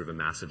capture if it's sort of a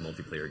massive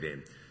multiplayer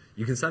game.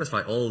 You can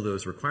satisfy all of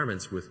those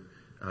requirements with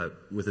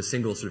a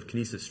single sort of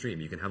Kinesis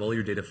stream. You can have all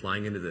your data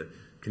flying into the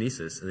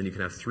Kinesis, and then you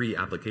can have 3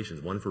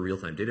 applications, one for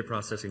real-time data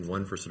processing,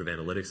 one for sort of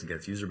analytics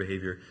against user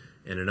behavior,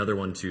 and another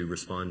one to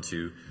respond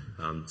to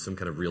some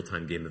kind of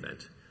real-time game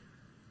event.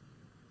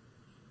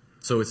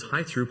 So it's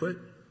high throughput,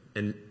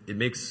 and it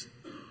makes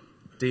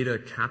data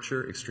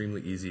capture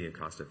extremely easy and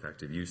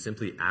cost-effective. You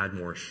simply add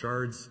more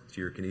shards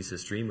to your Kinesis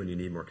stream when you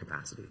need more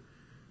capacity.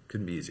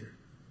 Couldn't be easier.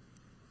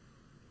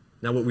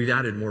 Now, what we've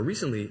added more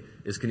recently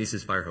is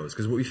Kinesis Firehose,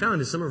 because what we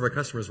found is some of our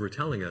customers were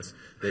telling us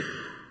that,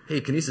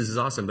 hey, Kinesis is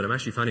awesome, but I'm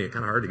actually finding it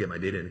kind of hard to get my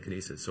data into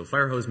Kinesis. So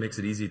Firehose makes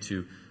it easy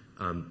to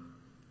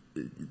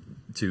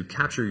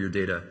capture your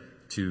data,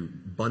 to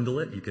bundle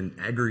it. You can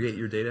aggregate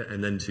your data,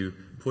 and then to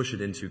push it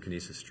into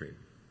Kinesis Stream.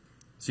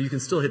 So you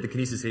can still hit the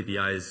Kinesis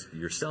APIs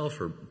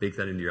yourself or bake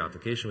that into your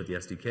application with the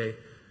SDK.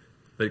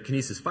 But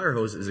Kinesis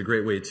Firehose is a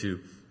great way to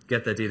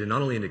get that data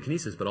not only into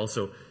Kinesis, but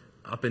also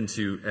up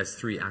into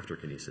S3 after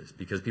Kinesis.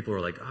 Because people are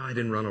like, oh, I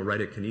didn't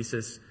write a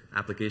Kinesis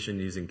application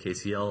using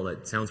KCL.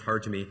 That sounds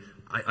hard to me.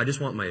 I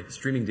just want my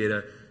streaming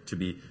data to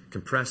be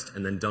compressed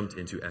and then dumped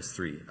into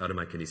S3 out of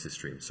my Kinesis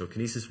stream. So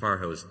Kinesis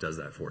Firehose does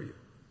that for you.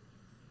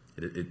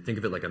 Think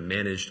of it like a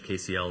managed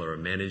KCL or a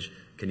managed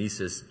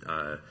Kinesis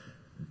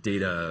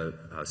data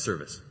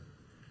service.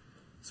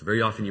 So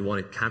very often you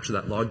want to capture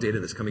that log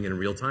data that's coming in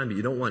real time, but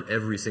you don't want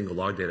every single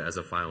log data as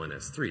a file in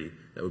S3.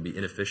 That would be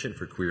inefficient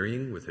for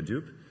querying with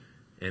Hadoop,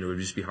 and it would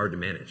just be hard to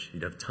manage.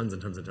 You'd have tons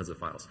and tons and tons of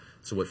files.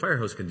 So what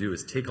Firehose can do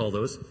is take all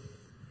those,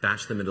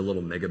 batch them into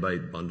little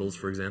megabyte bundles,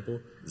 for example,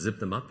 zip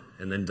them up,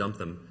 and then dump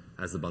them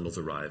as the bundles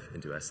arrive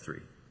into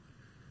S3.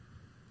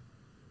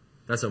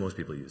 That's how most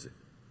people use it.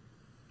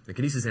 And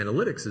Kinesis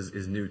Analytics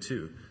is new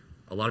too.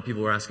 A lot of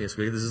people are asking us,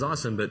 this is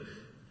awesome, but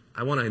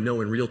I want to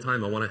know in real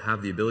time, I want to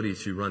have the ability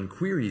to run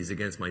queries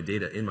against my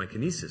data in my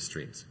Kinesis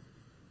streams.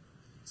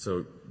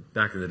 So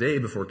back in the day,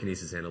 before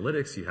Kinesis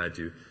Analytics, you had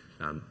to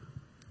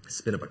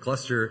spin up a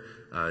cluster,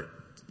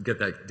 get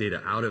that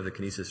data out of the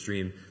Kinesis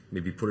stream,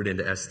 maybe put it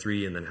into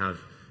S3, and then have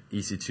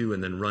EC2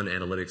 and then run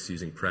analytics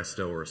using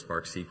Presto or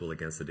Spark SQL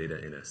against the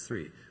data in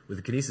S3.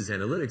 With Kinesis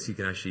Analytics, you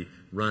can actually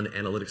run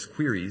analytics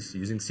queries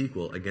using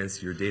SQL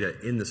against your data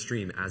in the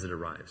stream as it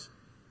arrives.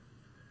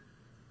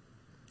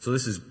 So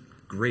this is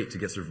great to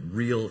get sort of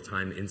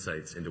real-time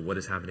insights into what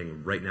is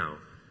happening right now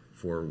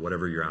for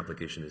whatever your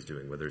application is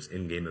doing, whether it's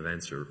in-game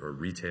events or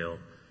retail.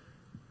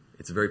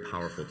 It's a very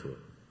powerful tool.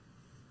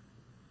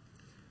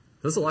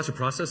 There's a lot to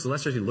process, so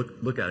let's actually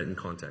look at it in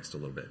context a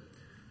little bit.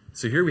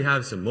 So here we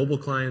have some mobile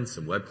clients,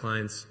 some web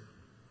clients.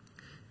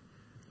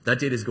 That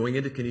data is going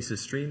into Kinesis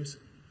streams.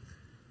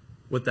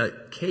 What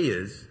that K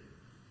is,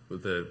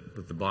 with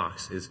the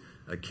box, is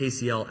a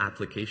KCL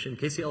application.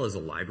 KCL is a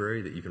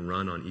library that you can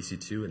run on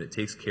EC2, and it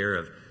takes care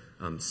of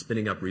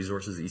spinning up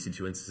resources,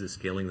 EC2 instances,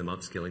 scaling them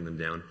up, scaling them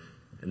down,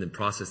 and then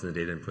processing the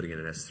data and putting it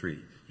in S3.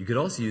 You could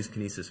also use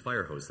Kinesis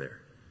Firehose there,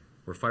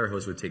 where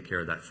Firehose would take care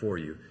of that for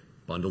you,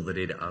 bundle the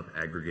data up,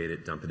 aggregate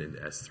it, dump it into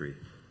S3.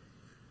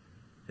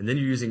 And then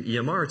you're using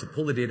EMR to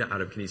pull the data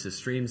out of Kinesis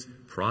streams,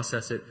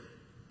 process it,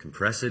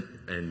 compress it,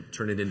 and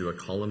turn it into a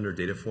columnar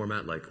data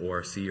format like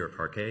ORC or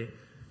Parquet.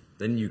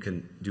 Then you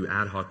can do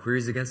ad hoc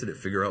queries against it,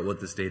 figure out what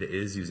this data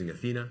is using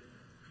Athena.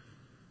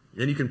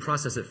 Then you can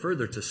process it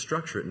further to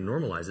structure it and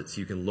normalize it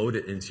so you can load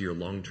it into your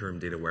long-term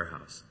data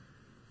warehouse.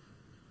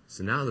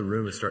 So now the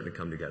room is starting to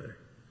come together.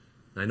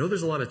 And I know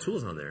there's a lot of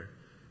tools on there,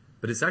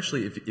 but it's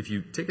actually, if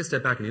you take a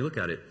step back and you look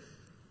at it,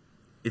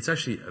 it's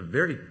actually a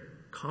very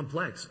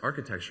complex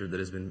architecture that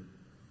has been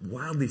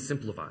wildly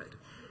simplified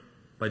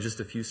by just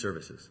a few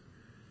services.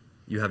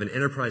 You have an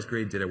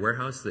enterprise-grade data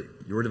warehouse that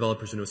your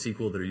developers who know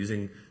SQL that are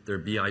using their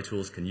BI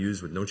tools can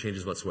use with no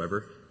changes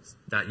whatsoever.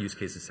 That use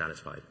case is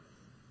satisfied.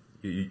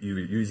 You're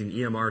using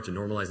EMR to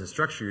normalize and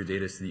structure your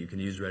data so that you can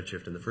use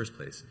Redshift in the first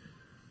place.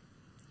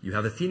 You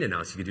have Athena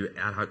now, so you can do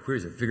ad hoc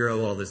queries and figure out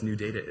what all this new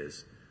data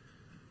is.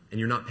 And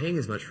you're not paying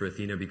as much for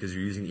Athena because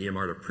you're using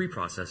EMR to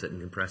pre-process it and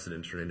compress it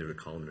and turn it into a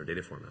columnar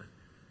data format.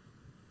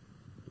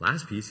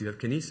 Last piece, you have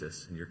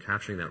Kinesis, and you're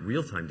capturing that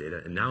real-time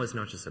data, and now it's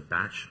not just a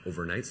batch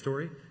overnight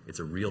story, it's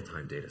a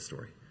real-time data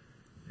story.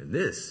 And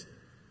this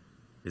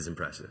is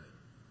impressive.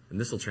 And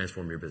this will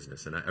transform your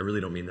business. And I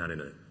really don't mean that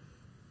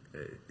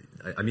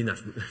I mean that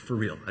for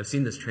real. I've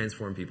seen this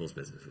transform people's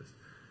businesses.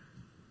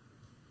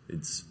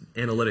 It's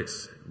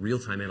analytics,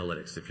 real-time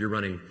analytics. If you're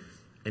running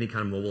any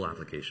kind of mobile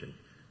application,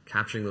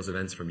 capturing those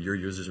events from your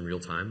users in real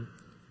time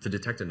to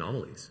detect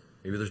anomalies.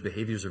 Maybe there's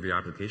behaviors of your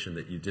application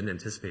that you didn't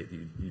anticipate,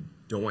 you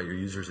don't want your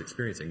users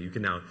experiencing. You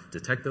can now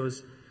detect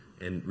those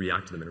and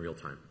react to them in real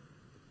time.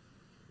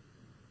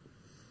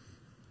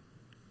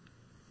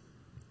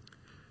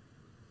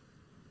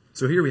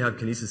 So here we have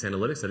Kinesis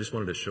Analytics. I just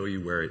wanted to show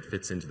you where it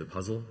fits into the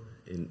puzzle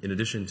in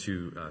addition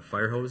to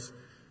Firehose.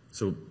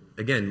 So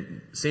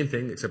again, same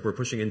thing, except we're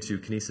pushing into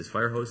Kinesis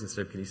Firehose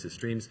instead of Kinesis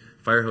Streams.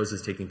 Firehose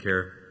is taking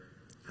care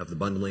of the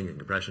bundling and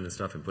compression and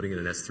stuff and putting it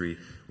in S3.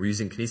 We're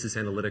using Kinesis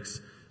Analytics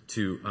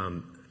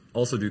to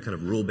also do kind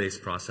of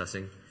rule-based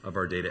processing of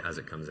our data as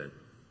it comes in.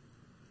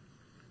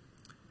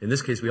 In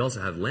this case, we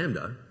also have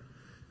Lambda,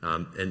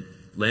 and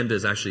Lambda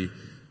is actually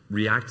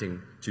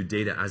reacting to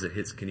data as it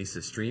hits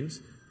Kinesis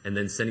streams and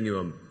then sending you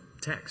a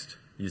text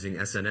using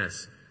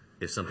SNS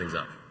if something's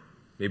up.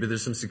 Maybe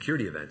there's some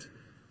security event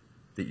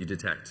that you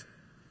detect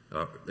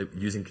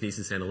using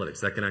Kinesis Analytics.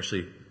 That can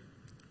actually,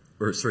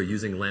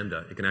 using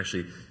Lambda, it can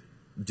actually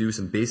do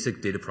some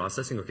basic data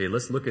processing. Okay,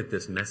 let's look at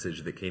this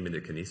message that came into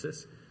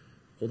Kinesis.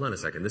 Hold on a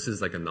second, this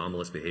is like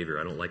anomalous behavior.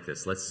 I don't like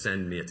this. Let's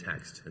send me a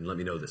text and let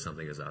me know that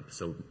something is up.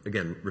 So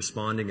again,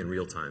 responding in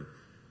real time.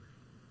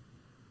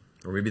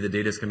 Or maybe the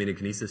data is coming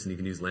into Kinesis and you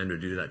can use Lambda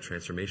to do that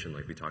transformation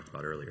like we talked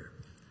about earlier.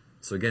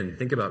 So again,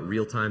 think about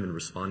real time and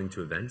responding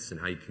to events and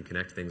how you can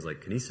connect things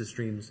like Kinesis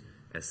streams,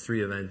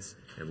 S3 events,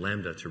 and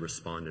Lambda to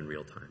respond in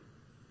real time.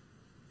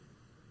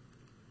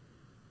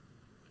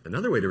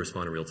 Another way to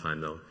respond in real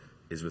time, though,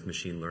 is with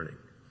machine learning.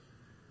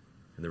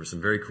 And there were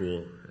some very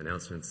cool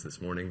announcements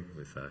this morning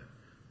with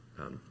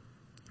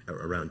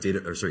around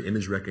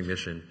image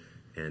recognition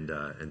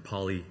and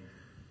Poly.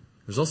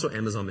 There's also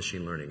Amazon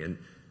machine learning, and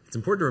it's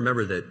important to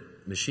remember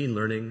that machine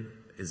learning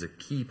is a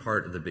key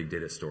part of the big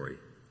data story.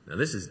 Now,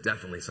 this is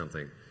definitely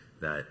something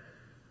that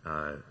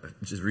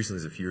just recently,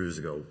 as a few years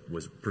ago,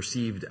 was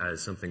perceived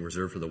as something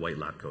reserved for the white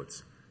lab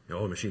coats.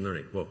 Oh, machine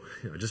learning. Whoa,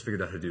 I just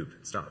figured out Hadoop.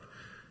 Stop.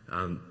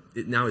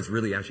 Now it's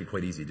really actually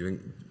quite easy.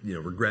 Doing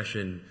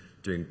regression,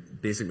 doing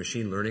basic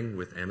machine learning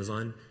with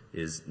Amazon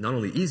is not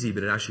only easy,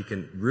 but it actually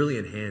can really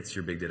enhance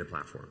your big data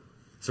platform.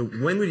 So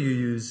when would you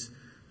use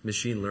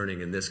machine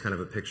learning in this kind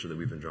of a picture that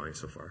we've been drawing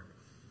so far?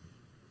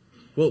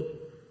 Well,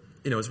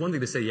 it's one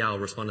thing to say, yeah, I'll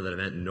respond to that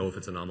event and know if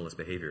it's anomalous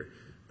behavior.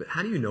 But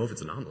how do you know if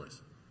it's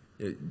anomalous?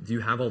 Do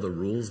you have all the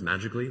rules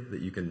magically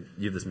that you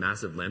have this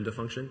massive Lambda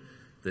function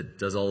that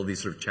does all of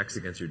these sort of checks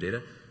against your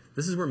data?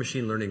 This is where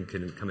machine learning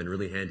can come in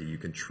really handy. You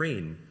can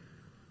train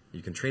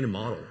a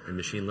model in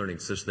machine learning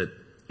such that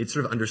it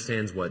sort of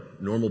understands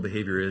what normal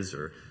behavior is,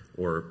 or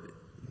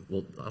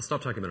well, I'll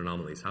stop talking about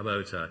anomalies. How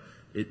about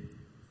it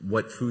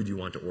what food you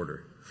want to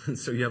order.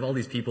 So you have all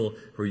these people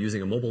who are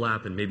using a mobile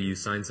app, and maybe you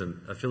sign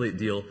some affiliate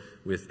deal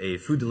with a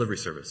food delivery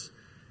service.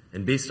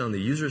 And based on the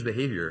user's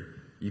behavior,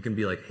 you can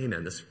be like, hey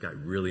man, this guy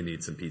really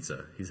needs some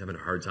pizza. He's having a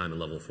hard time in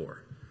level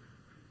 4.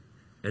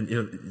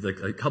 And like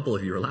a couple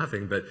of you are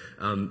laughing, but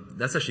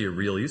that's actually a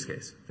real use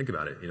case. Think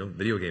about it.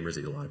 Video gamers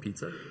eat a lot of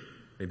pizza.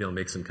 Maybe I'll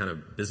make some kind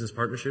of business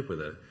partnership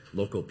with a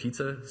local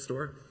pizza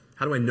store.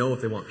 How do I know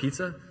if they want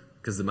pizza?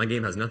 Because my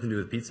game has nothing to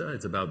do with pizza.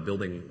 It's about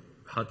building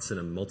huts in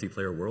a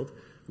multiplayer world.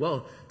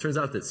 Well, it turns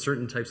out that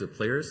certain types of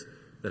players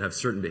that have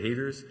certain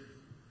behaviors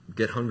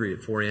get hungry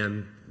at 4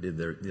 a.m. They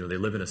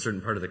live in a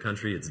certain part of the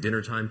country. It's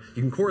dinner time.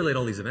 You can correlate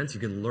all these events. You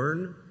can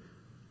learn,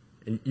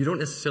 and you don't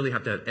necessarily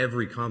have to have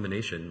every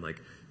combination.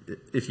 Like,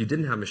 if you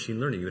didn't have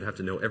machine learning, you would have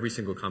to know every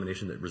single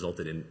combination that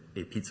resulted in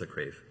a pizza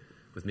crave.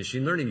 With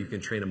machine learning, you can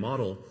train a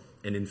model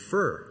and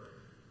infer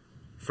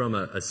from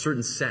a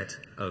certain set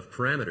of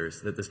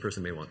parameters that this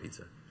person may want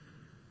pizza.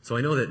 So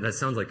I know that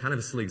sounds like kind of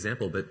a silly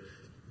example, but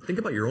think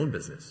about your own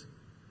business.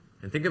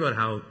 And think about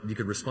how you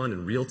could respond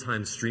in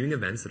real-time streaming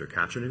events that are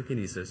captured in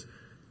Kinesis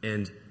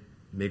and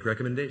make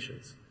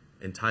recommendations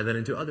and tie that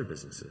into other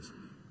businesses.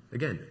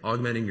 Again,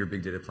 augmenting your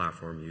big data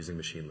platform using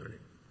machine learning.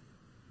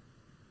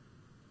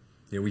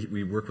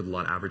 We work with a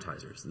lot of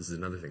advertisers. This is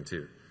another thing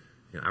too.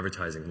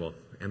 Advertising, well,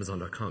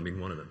 Amazon.com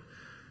being one of them.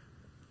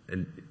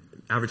 And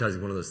advertising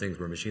is one of those things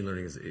where machine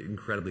learning is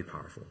incredibly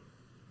powerful.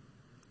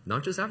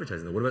 Not just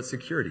advertising, though. What about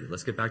security?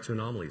 Let's get back to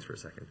anomalies for a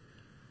second.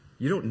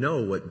 You don't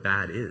know what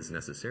bad is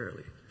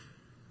necessarily,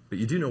 but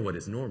you do know what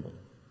is normal.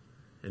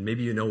 And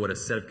maybe you know what a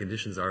set of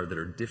conditions are that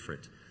are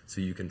different.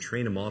 So you can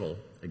train a model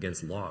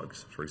against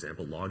logs, for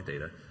example, log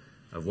data,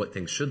 of what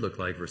things should look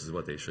like versus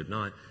what they should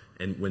not.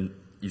 And when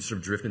you sort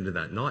of drift into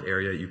that not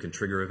area, you can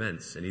trigger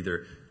events and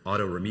either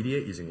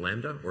auto-remediate using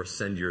Lambda or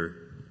send your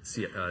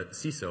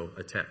CISO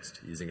a text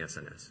using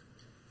SNS.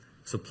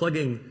 So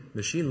plugging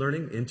machine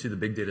learning into the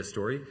big data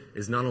story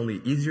is not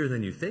only easier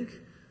than you think,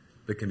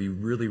 but can be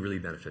really, really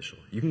beneficial.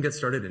 You can get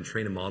started and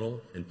train a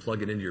model and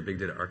plug it into your big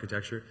data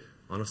architecture,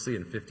 honestly,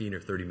 in 15 or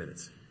 30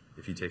 minutes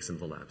if you take some of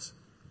the labs.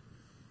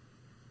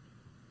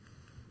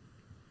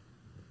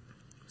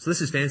 So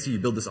this is fancy. You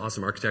build this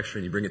awesome architecture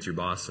and you bring it to your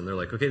boss, and they're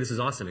like, okay, this is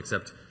awesome,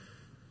 except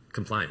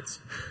compliance.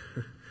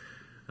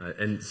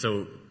 And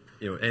so,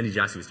 Andy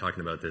Jassy was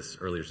talking about this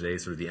earlier today,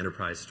 sort of the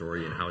enterprise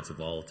story and how it's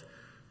evolved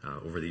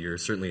over the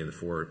years. Certainly in the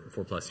four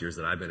plus years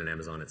that I've been at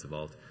Amazon, it's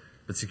evolved.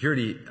 But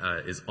security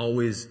is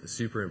always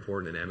super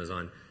important at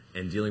Amazon,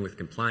 and dealing with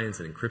compliance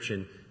and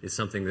encryption is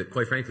something that,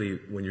 quite frankly,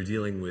 when you're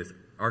dealing with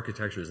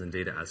architectures and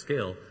data at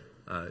scale,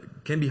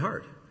 can be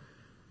hard.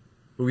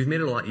 But we've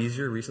made it a lot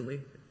easier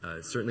recently,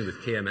 certainly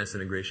with KMS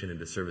integration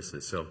into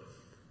services. So,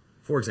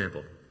 for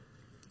example,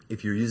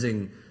 if you're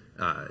using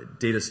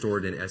data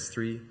stored in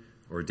S3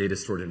 or data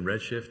stored in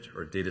Redshift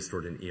or data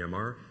stored in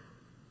EMR,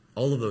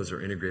 all of those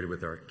are integrated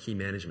with our key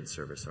management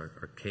service, our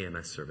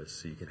KMS service.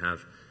 So you can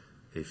have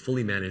a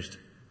fully managed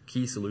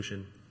key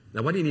solution.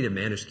 Now, why do you need a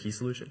managed key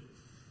solution?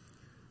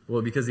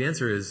 Well, because the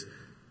answer is,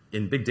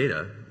 in big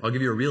data, I'll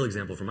give you a real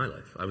example from my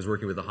life. I was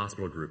working with a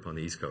hospital group on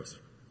the East Coast,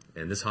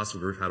 and this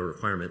hospital group had a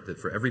requirement that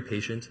for every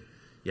patient,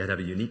 you had to have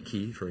a unique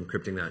key for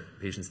encrypting that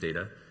patient's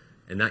data,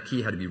 and that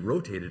key had to be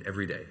rotated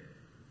every day.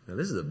 Now,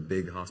 this is a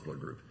big hospital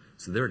group,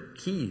 so their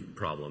key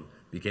problem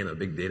became a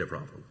big data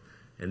problem.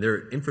 And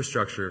their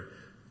infrastructure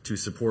to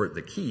support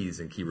the keys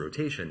and key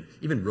rotation,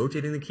 even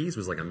rotating the keys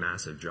was like a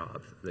massive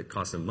job that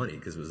cost them money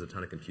because it was a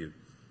ton of compute.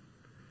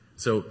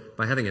 So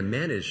by having a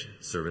managed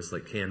service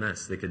like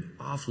KMS, they could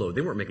offload.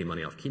 They weren't making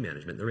money off key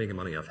management. They were making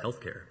money off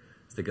healthcare.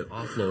 So they could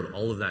offload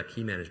all of that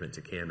key management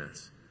to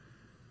KMS.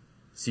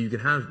 So you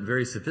could have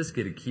very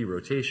sophisticated key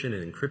rotation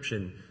and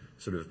encryption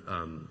sort of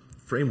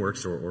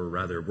frameworks or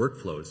rather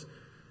workflows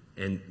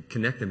and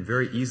connect them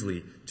very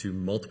easily to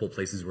multiple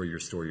places where you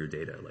store your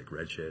data, like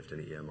Redshift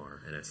and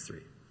EMR and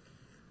S3.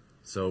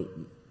 So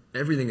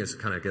everything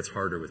gets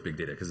harder with big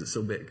data because it's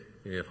so big.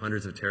 You have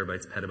hundreds of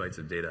terabytes, petabytes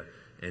of data,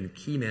 and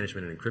key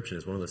management and encryption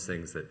is one of those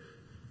things that,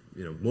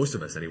 most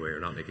of us anyway are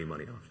not making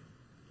money off.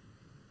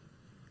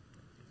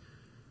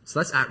 So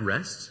that's at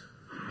rest.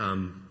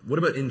 What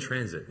about in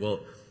transit?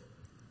 Well,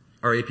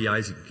 our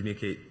APIs, you can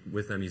communicate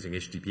with them using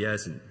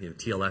HTTPS and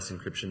TLS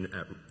encryption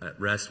at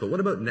rest. But what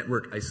about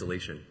network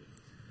isolation?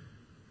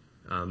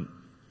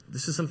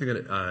 This is something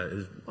that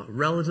is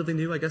relatively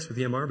new, I guess, with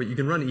EMR, but you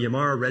can run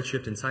EMR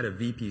Redshift inside of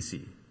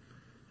VPC.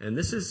 And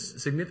this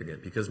is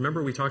significant because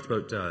remember we talked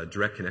about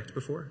Direct Connect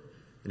before?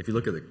 And if you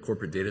look at the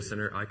corporate data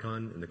center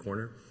icon in the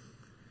corner,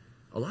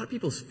 a lot of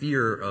people's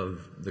fear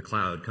of the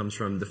cloud comes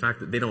from the fact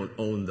that they don't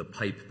own the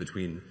pipe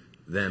between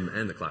them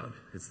and the cloud.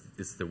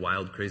 It's the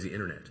wild, crazy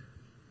internet.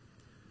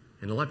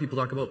 And a lot of people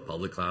talk about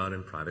public cloud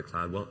and private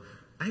cloud. Well,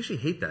 I actually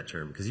hate that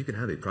term because you can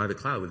have a private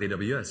cloud with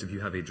AWS if you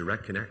have a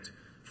direct connect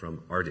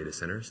from our data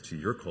centers to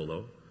your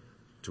colo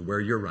to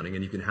where you're running,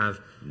 and you can have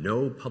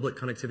no public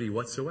connectivity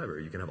whatsoever.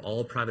 You can have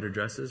all private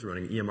addresses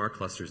running EMR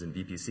clusters in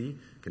VPC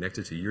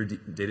connected to your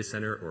data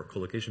center or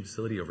colocation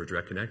facility over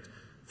Direct Connect,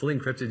 fully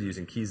encrypted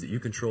using keys that you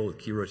control with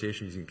key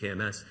rotation using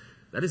KMS.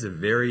 That is a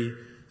very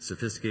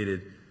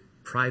sophisticated,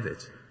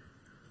 private,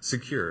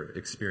 secure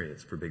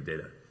experience for big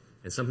data,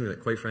 and something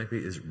that, quite frankly,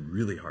 is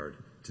really hard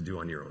to do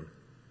on your own.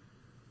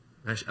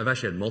 I've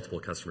actually had multiple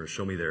customers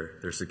show me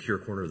their secure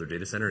corner of their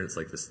data center, and it's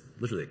like this,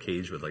 literally a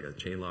cage with like a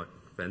chain lock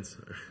fence.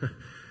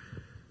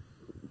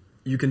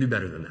 You can do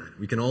better than that.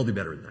 We can all do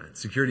better than that.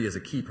 Security is a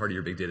key part of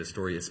your big data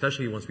story,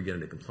 especially once we get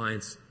into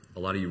compliance. A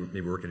lot of you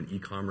may be working in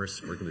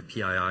e-commerce, working with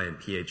PII and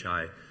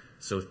PHI.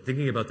 So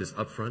thinking about this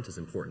upfront is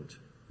important.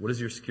 What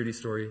is your security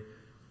story?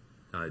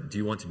 Do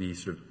you want to be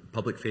sort of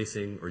public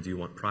facing, or do you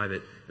want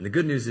private? And the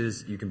good news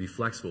is you can be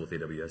flexible with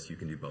AWS. You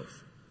can do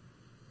both.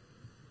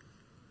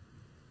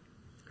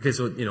 Okay,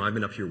 so, I've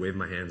been up here waving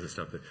my hands and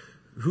stuff, but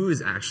who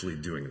is actually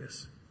doing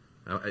this?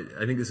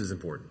 I think this is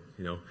important.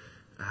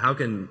 How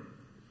can,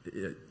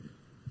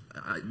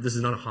 this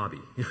is not a hobby.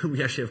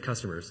 We actually have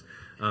customers.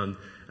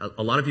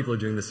 A lot of people are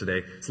doing this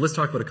today. So let's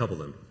talk about a couple of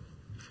them.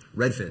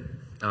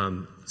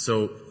 Redfin.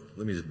 So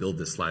let me just build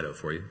this slide out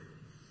for you.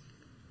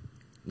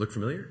 Look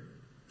familiar?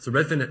 So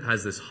Redfin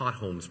has this Hot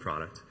Homes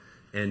product,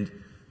 and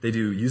they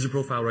do user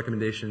profile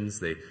recommendations.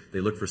 They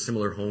look for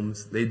similar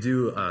homes. They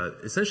do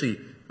essentially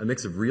a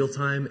mix of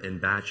real-time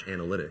and batch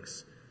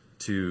analytics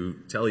to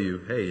tell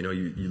you, hey,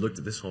 you looked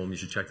at this home, you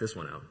should check this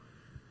one out.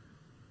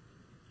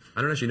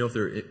 I don't actually know if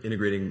they're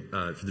integrating,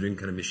 if they're doing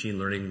kind of machine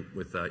learning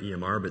with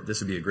EMR, but this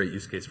would be a great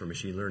use case for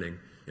machine learning.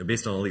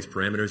 Based on all these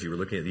parameters, you were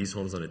looking at these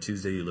homes on a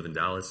Tuesday, you live in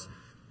Dallas,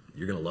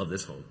 you're going to love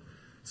this home.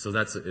 So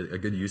that's a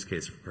good use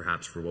case,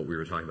 perhaps, for what we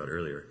were talking about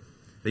earlier.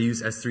 They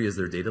use S3 as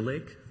their data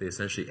lake. They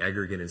essentially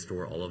aggregate and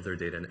store all of their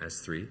data in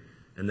S3,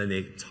 and then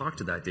they talk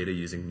to that data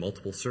using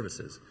multiple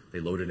services. They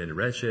load it into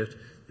Redshift,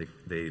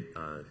 they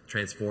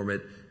transform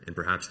it, and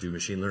perhaps do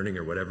machine learning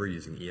or whatever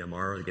using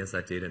EMR against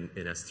that data in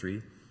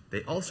S3.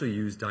 They also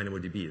use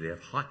DynamoDB. They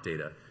have hot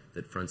data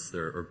that fronts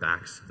or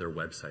backs their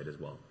website as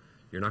well.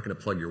 You're not going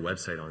to plug your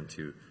website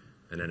onto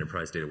an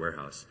enterprise data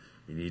warehouse.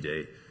 You need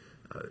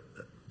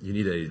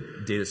a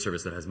data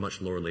service that has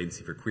much lower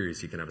latency for queries,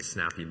 so you can have a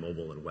snappy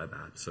mobile and web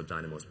app. So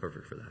Dynamo is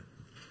perfect for that.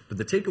 But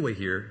the takeaway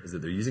here is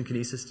that they're using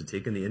Kinesis to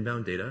take in the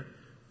inbound data,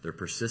 they're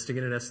persisting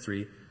it in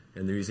S3,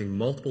 and they're using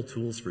multiple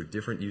tools for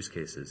different use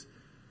cases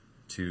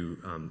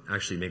to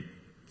actually make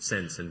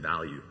sense and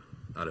value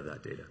out of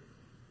that data.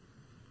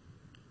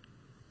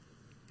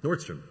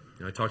 Nordstrom.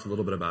 I talked a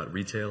little bit about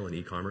retail and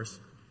e-commerce.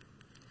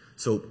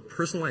 So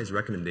personalized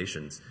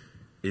recommendations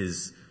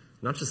is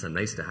not just a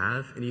nice to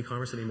have in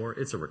e-commerce anymore,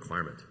 it's a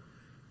requirement.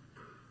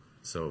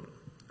 So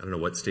I don't know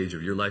what stage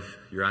of your life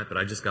you're at, but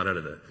I just got out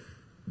of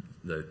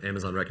the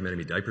Amazon recommended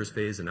me diapers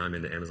phase, and now I'm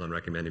into Amazon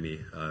recommended me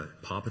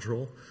Paw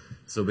Patrol.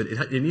 So, but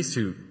it needs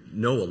to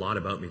know a lot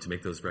about me to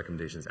make those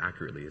recommendations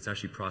accurately. It's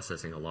actually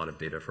processing a lot of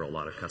data for a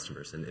lot of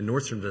customers. And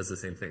Nordstrom does the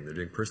same thing. They're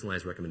doing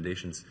personalized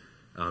recommendations.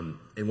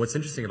 And what's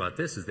interesting about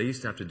this is they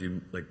used to have to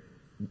do like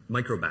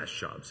micro batch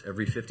jobs.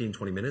 Every 15,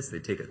 20 minutes, they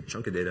take a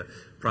chunk of data,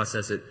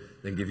 process it,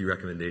 then give you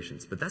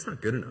recommendations. But that's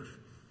not good enough.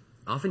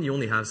 Often you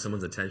only have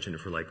someone's attention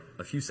for like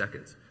a few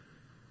seconds.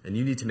 And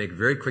you need to make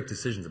very quick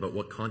decisions about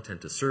what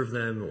content to serve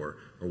them or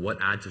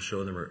what ad to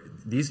show them. Or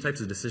these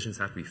types of decisions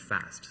have to be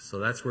fast. So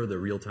that's where the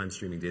real-time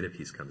streaming data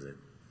piece comes in.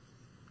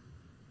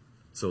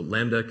 So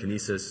Lambda,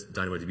 Kinesis,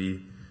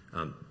 DynamoDB,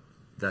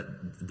 that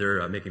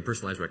they're making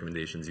personalized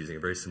recommendations using a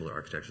very similar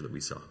architecture that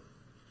we saw.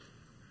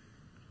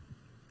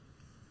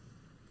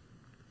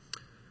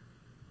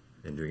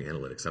 And doing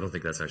analytics. I don't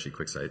think that's actually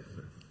QuickSight.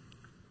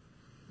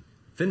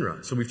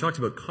 FINRA. So we've talked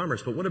about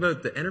commerce, but what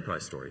about the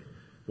enterprise story?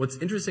 What's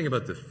interesting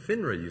about the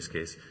FINRA use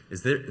case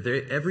is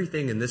that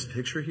everything in this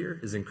picture here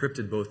is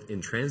encrypted both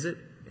in transit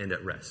and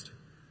at rest.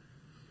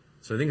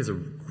 So I think it's a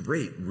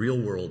great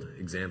real-world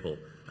example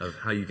of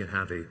how you can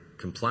have a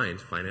compliant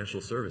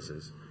financial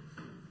services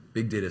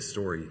big data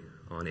story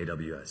on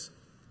AWS.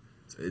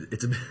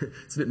 It's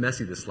a bit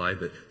messy, this slide,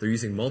 but they're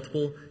using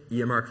multiple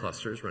EMR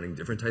clusters running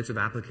different types of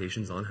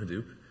applications on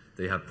Hadoop.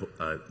 They have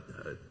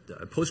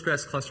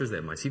Postgres clusters, they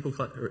have MySQL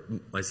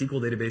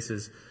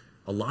databases,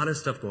 a lot of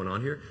stuff going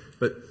on here.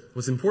 But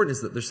what's important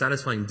is that they're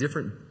satisfying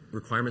different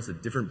requirements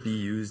of different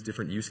BUs,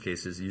 different use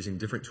cases, using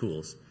different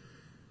tools.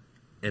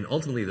 And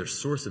ultimately, their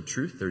source of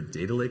truth, their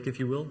data lake, if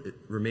you will, it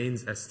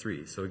remains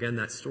S3. So again,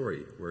 that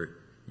story where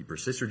you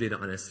persist your data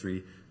on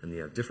S3, and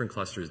you have different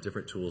clusters,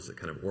 different tools that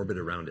kind of orbit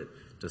around it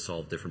to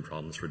solve different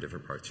problems for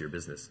different parts of your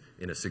business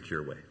in a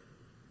secure way.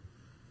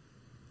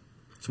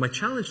 So my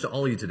challenge to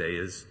all of you today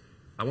is,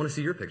 I want to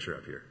see your picture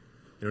up here.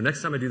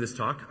 Next time I do this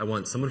talk, I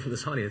want someone from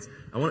this audience,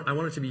 I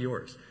want it to be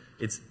yours.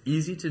 It's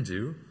easy to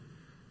do.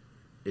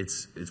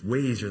 It's way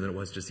easier than it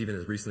was just even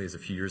as recently as a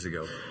few years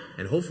ago.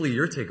 And hopefully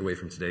your takeaway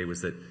from today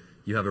was that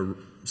you have a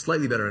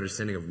slightly better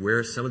understanding of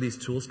where some of these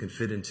tools can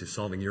fit into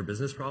solving your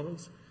business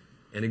problems.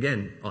 And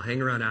again, I'll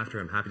hang around after.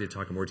 I'm happy to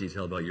talk in more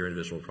detail about your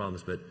individual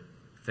problems, but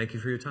thank you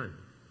for your time.